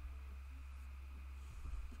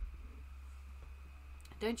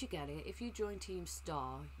don't you get it? If you join Team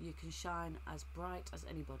Star, you can shine as bright as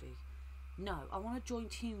anybody. No, I want to join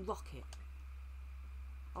Team Rocket.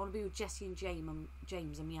 I want to be with Jessie and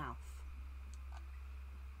James and Meowth.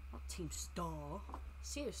 Not Team Star.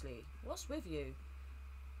 Seriously, what's with you?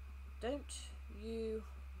 Don't you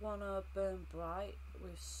want to burn bright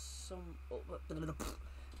with some...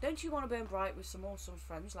 Don't you want to burn bright with some awesome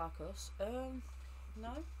friends like us?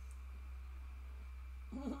 No?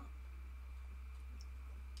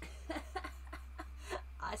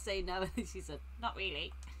 I say no, and she said, not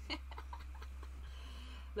really.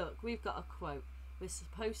 Look, we've got a quote we're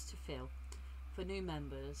supposed to fill for new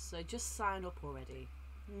members, so just sign up already.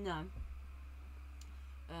 No.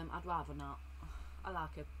 I'd rather not. I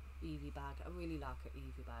like a Eevee bag. I really like an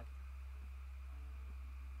Eevee bag.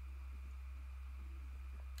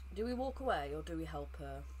 Do we walk away or do we help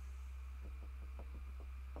her?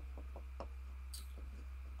 I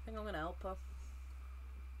think I'm going to help her.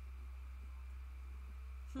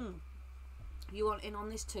 You want in on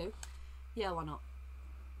this too? Yeah, why not?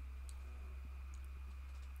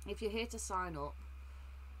 If you're here to sign up,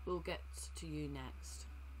 we'll get to you next.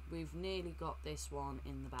 We've nearly got this one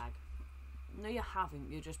in the bag. No, you haven't.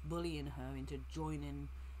 You're just bullying her into joining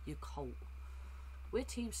your cult. We're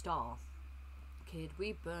Team Star, kid.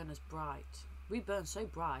 We burn as bright. We burn so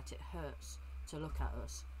bright it hurts to look at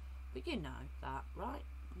us. But you know that, right?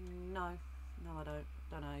 No, I don't.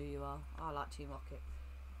 Don't know who you are. I like Team Rocket.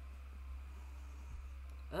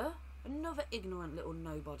 Another ignorant little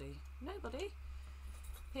nobody. Nobody?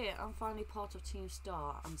 Here, I'm finally part of Team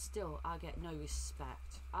Star, and still I get no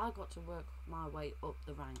respect. I got to work my way up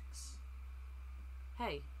the ranks.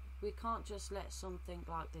 Hey, we can't just let something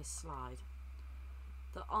like this slide.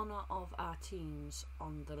 The honour of our team's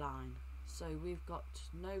on the line, so we've got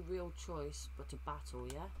no real choice but to battle,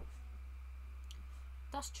 yeah?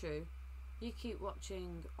 That's true. You keep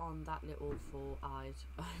watching on that little four-eyed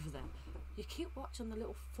over there. You keep watching the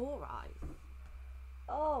little four-eyed.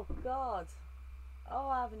 Oh, God. Oh,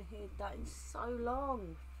 I haven't heard that in so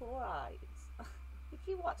long. Four-eyes. You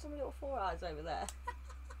keep watching the little four-eyes over there.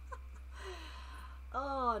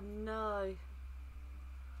 Oh, no.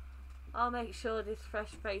 I'll make sure this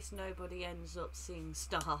fresh-faced nobody ends up seeing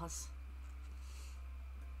stars.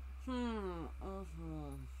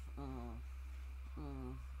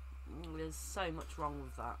 There's so much wrong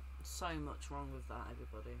with that. So much wrong with that,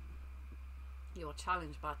 everybody. You're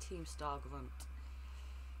challenged by Team Star Grunt.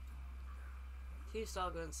 Team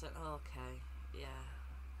Star Grunt said, oh, okay, yeah,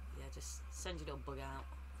 just send your little bug out.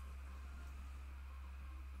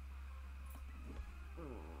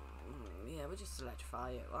 Yeah, we'll just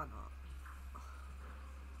electrify it, why not?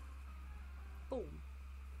 Boom.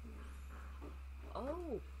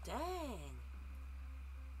 Oh, dang.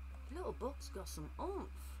 Little bug's got some oomph.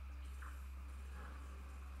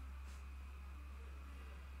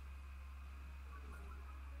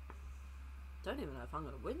 Don't even know if I'm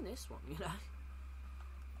going to win this one, you know.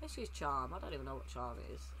 Let's use Charm. I don't even know what Charm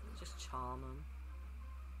is. Just charm them.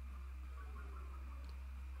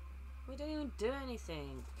 We don't even do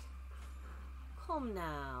anything. Come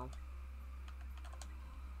now.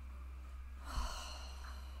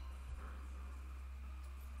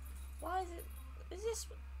 Why is it...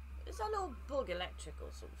 Is that little bug electric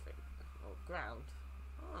or something? Or ground?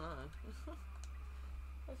 I don't know.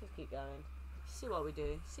 Let's just keep going. See what we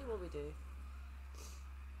do. See what we do.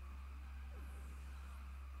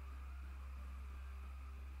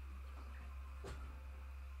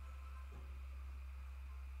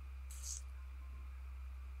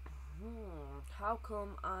 How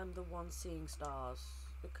come I'm the one seeing stars?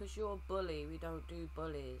 Because you're a bully, we don't do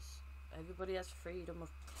bullies. Everybody has freedom of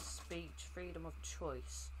speech, freedom of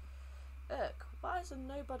choice. Look, why isn't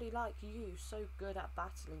nobody like you so good at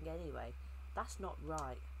battling anyway? That's not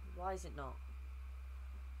right. Why is it not?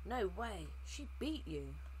 No way, she beat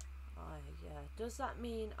you. Yeah. Does that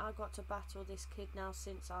mean I got to battle this kid now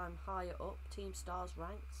since I'm higher up Team Stars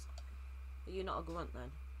ranks? Are you not a grunt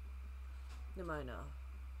then? Nimona.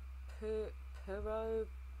 Puro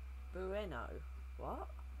Bueno. What?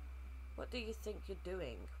 What do you think you're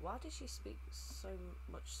doing? Why does she speak so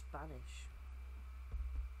much Spanish?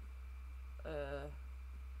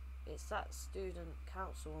 It's that student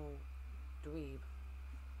council dweeb.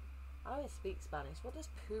 I don't speak Spanish. What does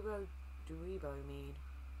Puro Dweebo mean?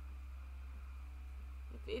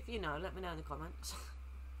 If you know, let me know in the comments.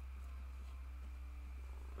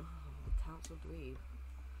 Oh, council dweeb.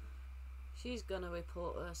 She's gonna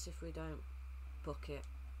report us if we don't book it.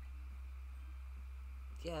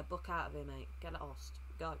 Yeah, book out of here, mate. Get lost.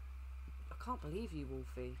 Go. I can't believe you,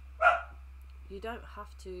 Wolfie. You don't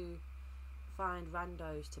have to find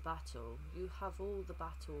randos to battle. You have all the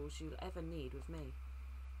battles you'll ever need with me.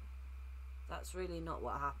 That's really not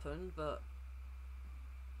what happened, but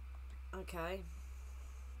okay.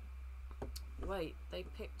 Wait, they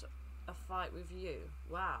picked a fight with you.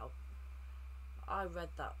 Wow. I read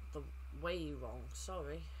that the way wrong.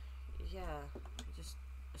 Sorry. Yeah, just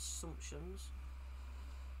assumptions.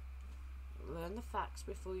 Learn the facts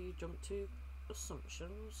before you jump to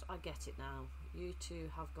assumptions. I get it now. You two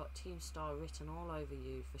have got Team Star written all over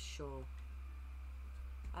you for sure.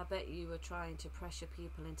 I bet you were trying to pressure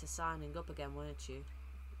people into signing up again, weren't you?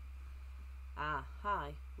 Ah,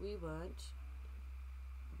 hi. We weren't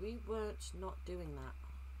not doing that.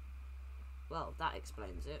 Well, that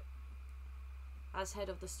explains it. As head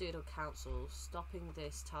of the student council, stopping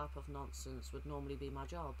this type of nonsense would normally be my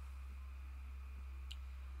job.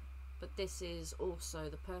 But this is also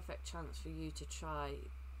the perfect chance for you to try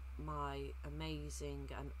my amazing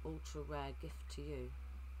and ultra rare gift to you.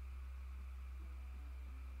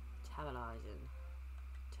 Terrorizing.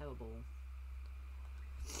 Terrible.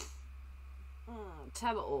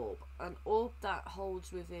 Terror Orb. An orb that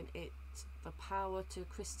holds within it the power to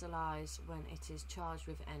crystallize when it is charged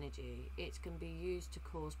with energy. It can be used to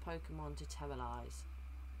cause Pokemon to terrorize.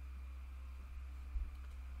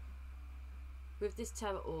 With this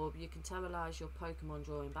Terror Orb, you can terrorize your Pokemon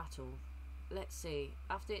during battle. Let's see.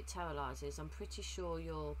 After it terrorizes, I'm pretty sure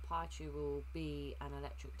your Pikachu will be an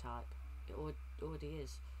electric type. It already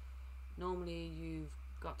is. Normally, you've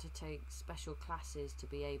got to take special classes to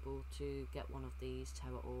be able to get one of these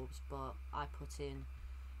Terror Orbs, but I put in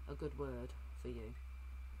a good word for you.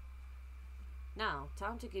 Now,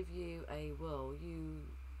 time to give you a whirl. You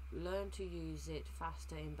learn to use it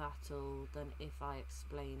faster in battle than if I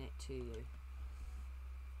explain it to you.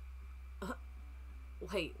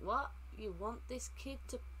 Wait, what? You want this kid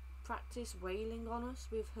to practice wailing on us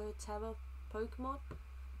with her terror Pokemon?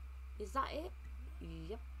 Is that it?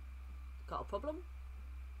 Yep. Got a problem?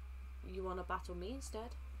 You want to battle me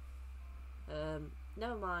instead?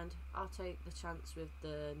 Never mind. I'll take the chance with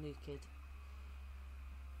the new kid.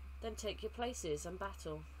 Then take your places and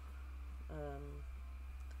battle.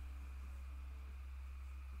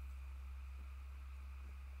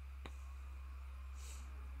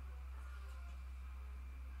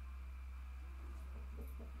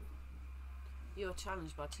 You're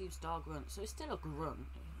challenged by Team Star Grunt, so it's still a grunt.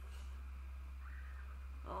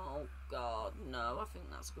 Oh god, no, I think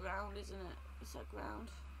that's ground, isn't it? Is that ground?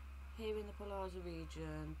 Here in the Palazzo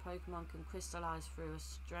region, Pokemon can crystallize through a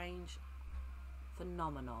strange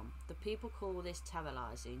phenomenon. The people call this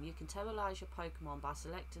terrorizing. You can terrorize your Pokemon by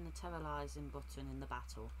selecting the terrorizing button in the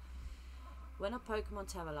battle. When a Pokemon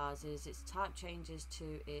terrorizes, its type changes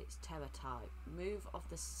to its Terra type. Move of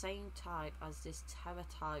the same type as this Terra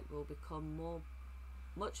type will become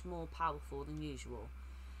much more powerful than usual.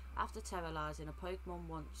 After terrorizing a Pokemon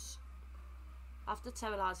once,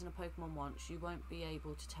 you won't be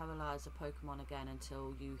able to terrorize a Pokemon again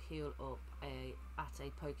until you heal up at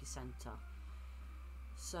a Poke Center.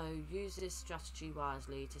 So use this strategy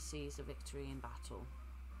wisely to seize the victory in battle.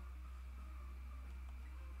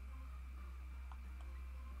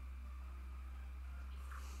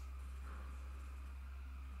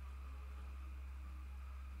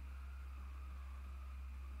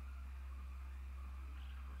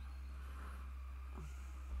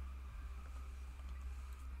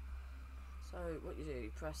 So what you do,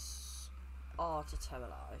 you press R to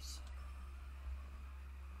terrorize.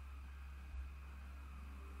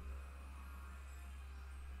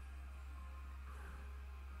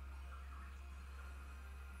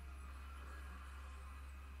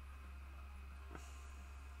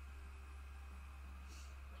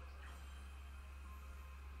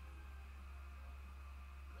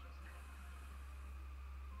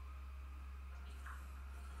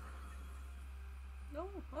 No,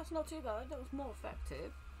 that's not too bad. That was more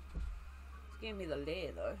effective. It's giving me the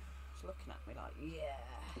leer though. It's looking at me like, yeah.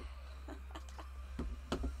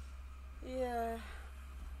 Yeah.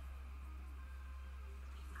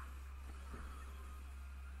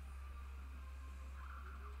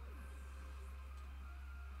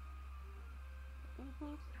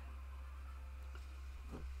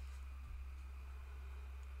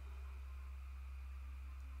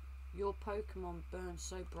 Your Pokemon burns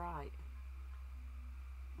so bright.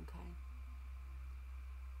 Okay.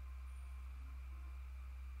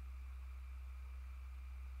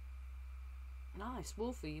 Nice,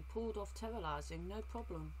 Wolfie, you pulled off terrorizing, no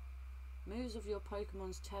problem. Moves of your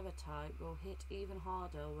Pokemon's terror type will hit even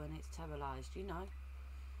harder when it's terrorized, you know.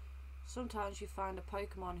 Sometimes you find a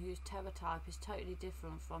Pokemon whose terror type is totally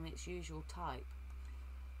different from its usual type.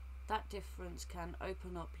 That difference can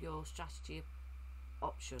open up your strategy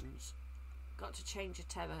options. Got to change a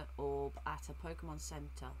Terror Orb at a Pokemon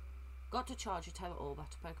Center. Got to charge a Terror Orb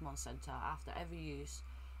at a Pokemon Center after every use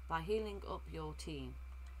by healing up your team.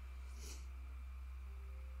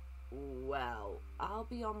 Well, I'll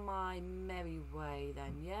be on my merry way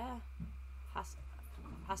then, yeah?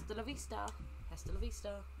 Hasta la vista. Hasta la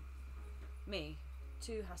vista. Me,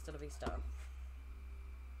 to hasta la vista.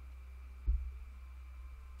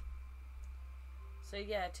 So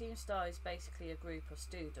yeah, Team Star is basically a group of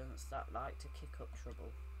students that like to kick up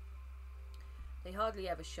trouble. They hardly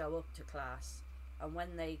ever show up to class, and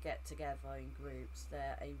when they get together in groups,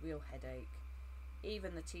 they're a real headache.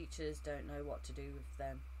 Even the teachers don't know what to do with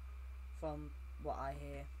them, from what I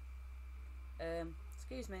hear.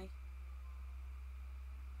 Excuse me.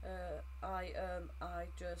 I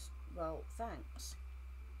just, well, thanks.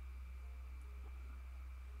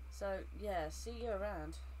 So, yeah, see you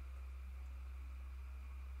around.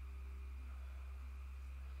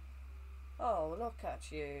 Oh, look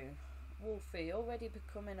at you. Wolfie, already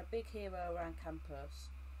becoming a big hero around campus.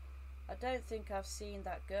 I don't think I've seen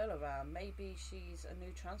that girl around. Maybe she's a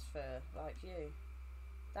new transfer, like you.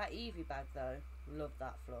 That Eevee bag, though. Love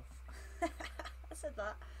that fluff. I said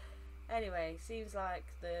that. Anyway, seems like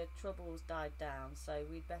the troubles died down, so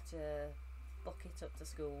we'd better book it up to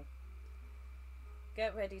school.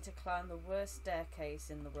 Get ready to climb the worst staircase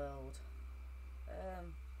in the world.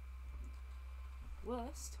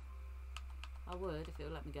 Worst? I would if it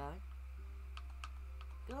would let me go.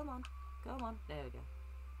 Come on, come on. There we go.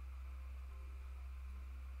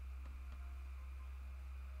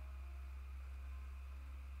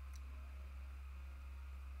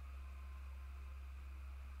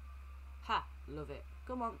 Ha! Love it.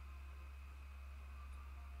 Come on.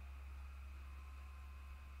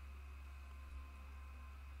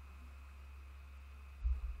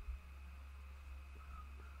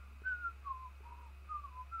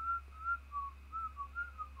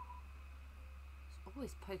 There's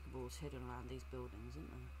always Pokeballs hidden around these buildings, isn't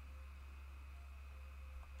there?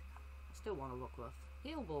 I still want a Rockruff.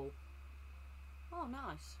 Heal Ball. Oh,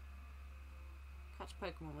 nice. Catch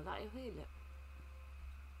Pokemon with that, you'll heal it.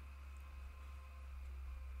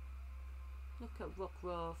 Look at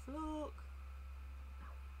Rockruff. Look.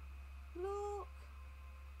 Look.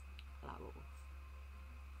 I like Rockruff.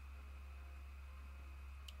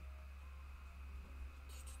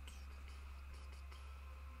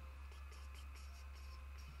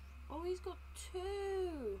 Oh, he's got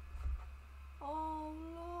two. Oh,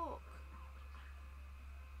 look.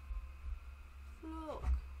 Look.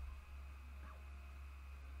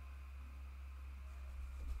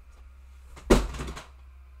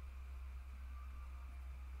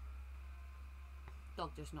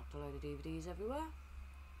 Dog just knocked a load of DVDs everywhere.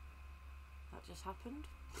 That just happened.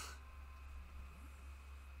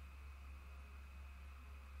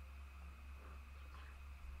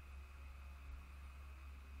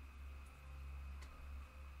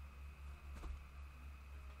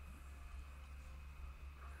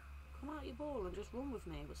 Come out your ball and just run with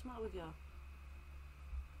me. What's the matter with you?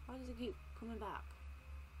 Why does it keep coming back?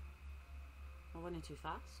 Am I running too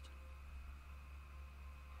fast?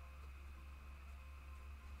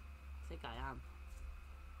 I think I am.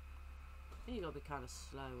 I think you gotta be kind of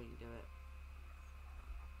slow when you do it.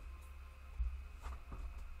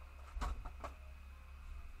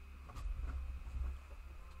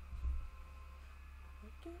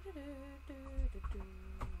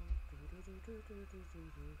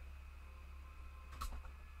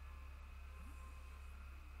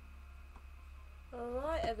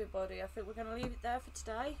 Alright everybody, I think we're going to leave it there for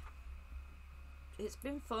today. It's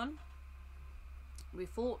been fun. We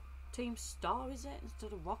fought Team Star, is it,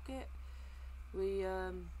 instead of Rocket. We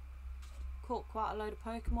caught quite a load of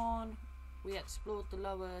Pokemon. We explored the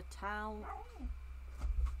lower town.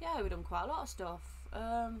 Yeah, we've done quite a lot of stuff.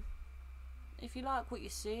 If you like what you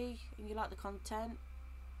see and you like the content,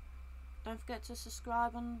 don't forget to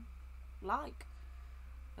subscribe and like.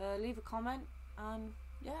 Leave a comment, and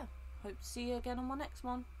yeah, hope to see you again on my next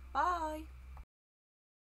one. Bye!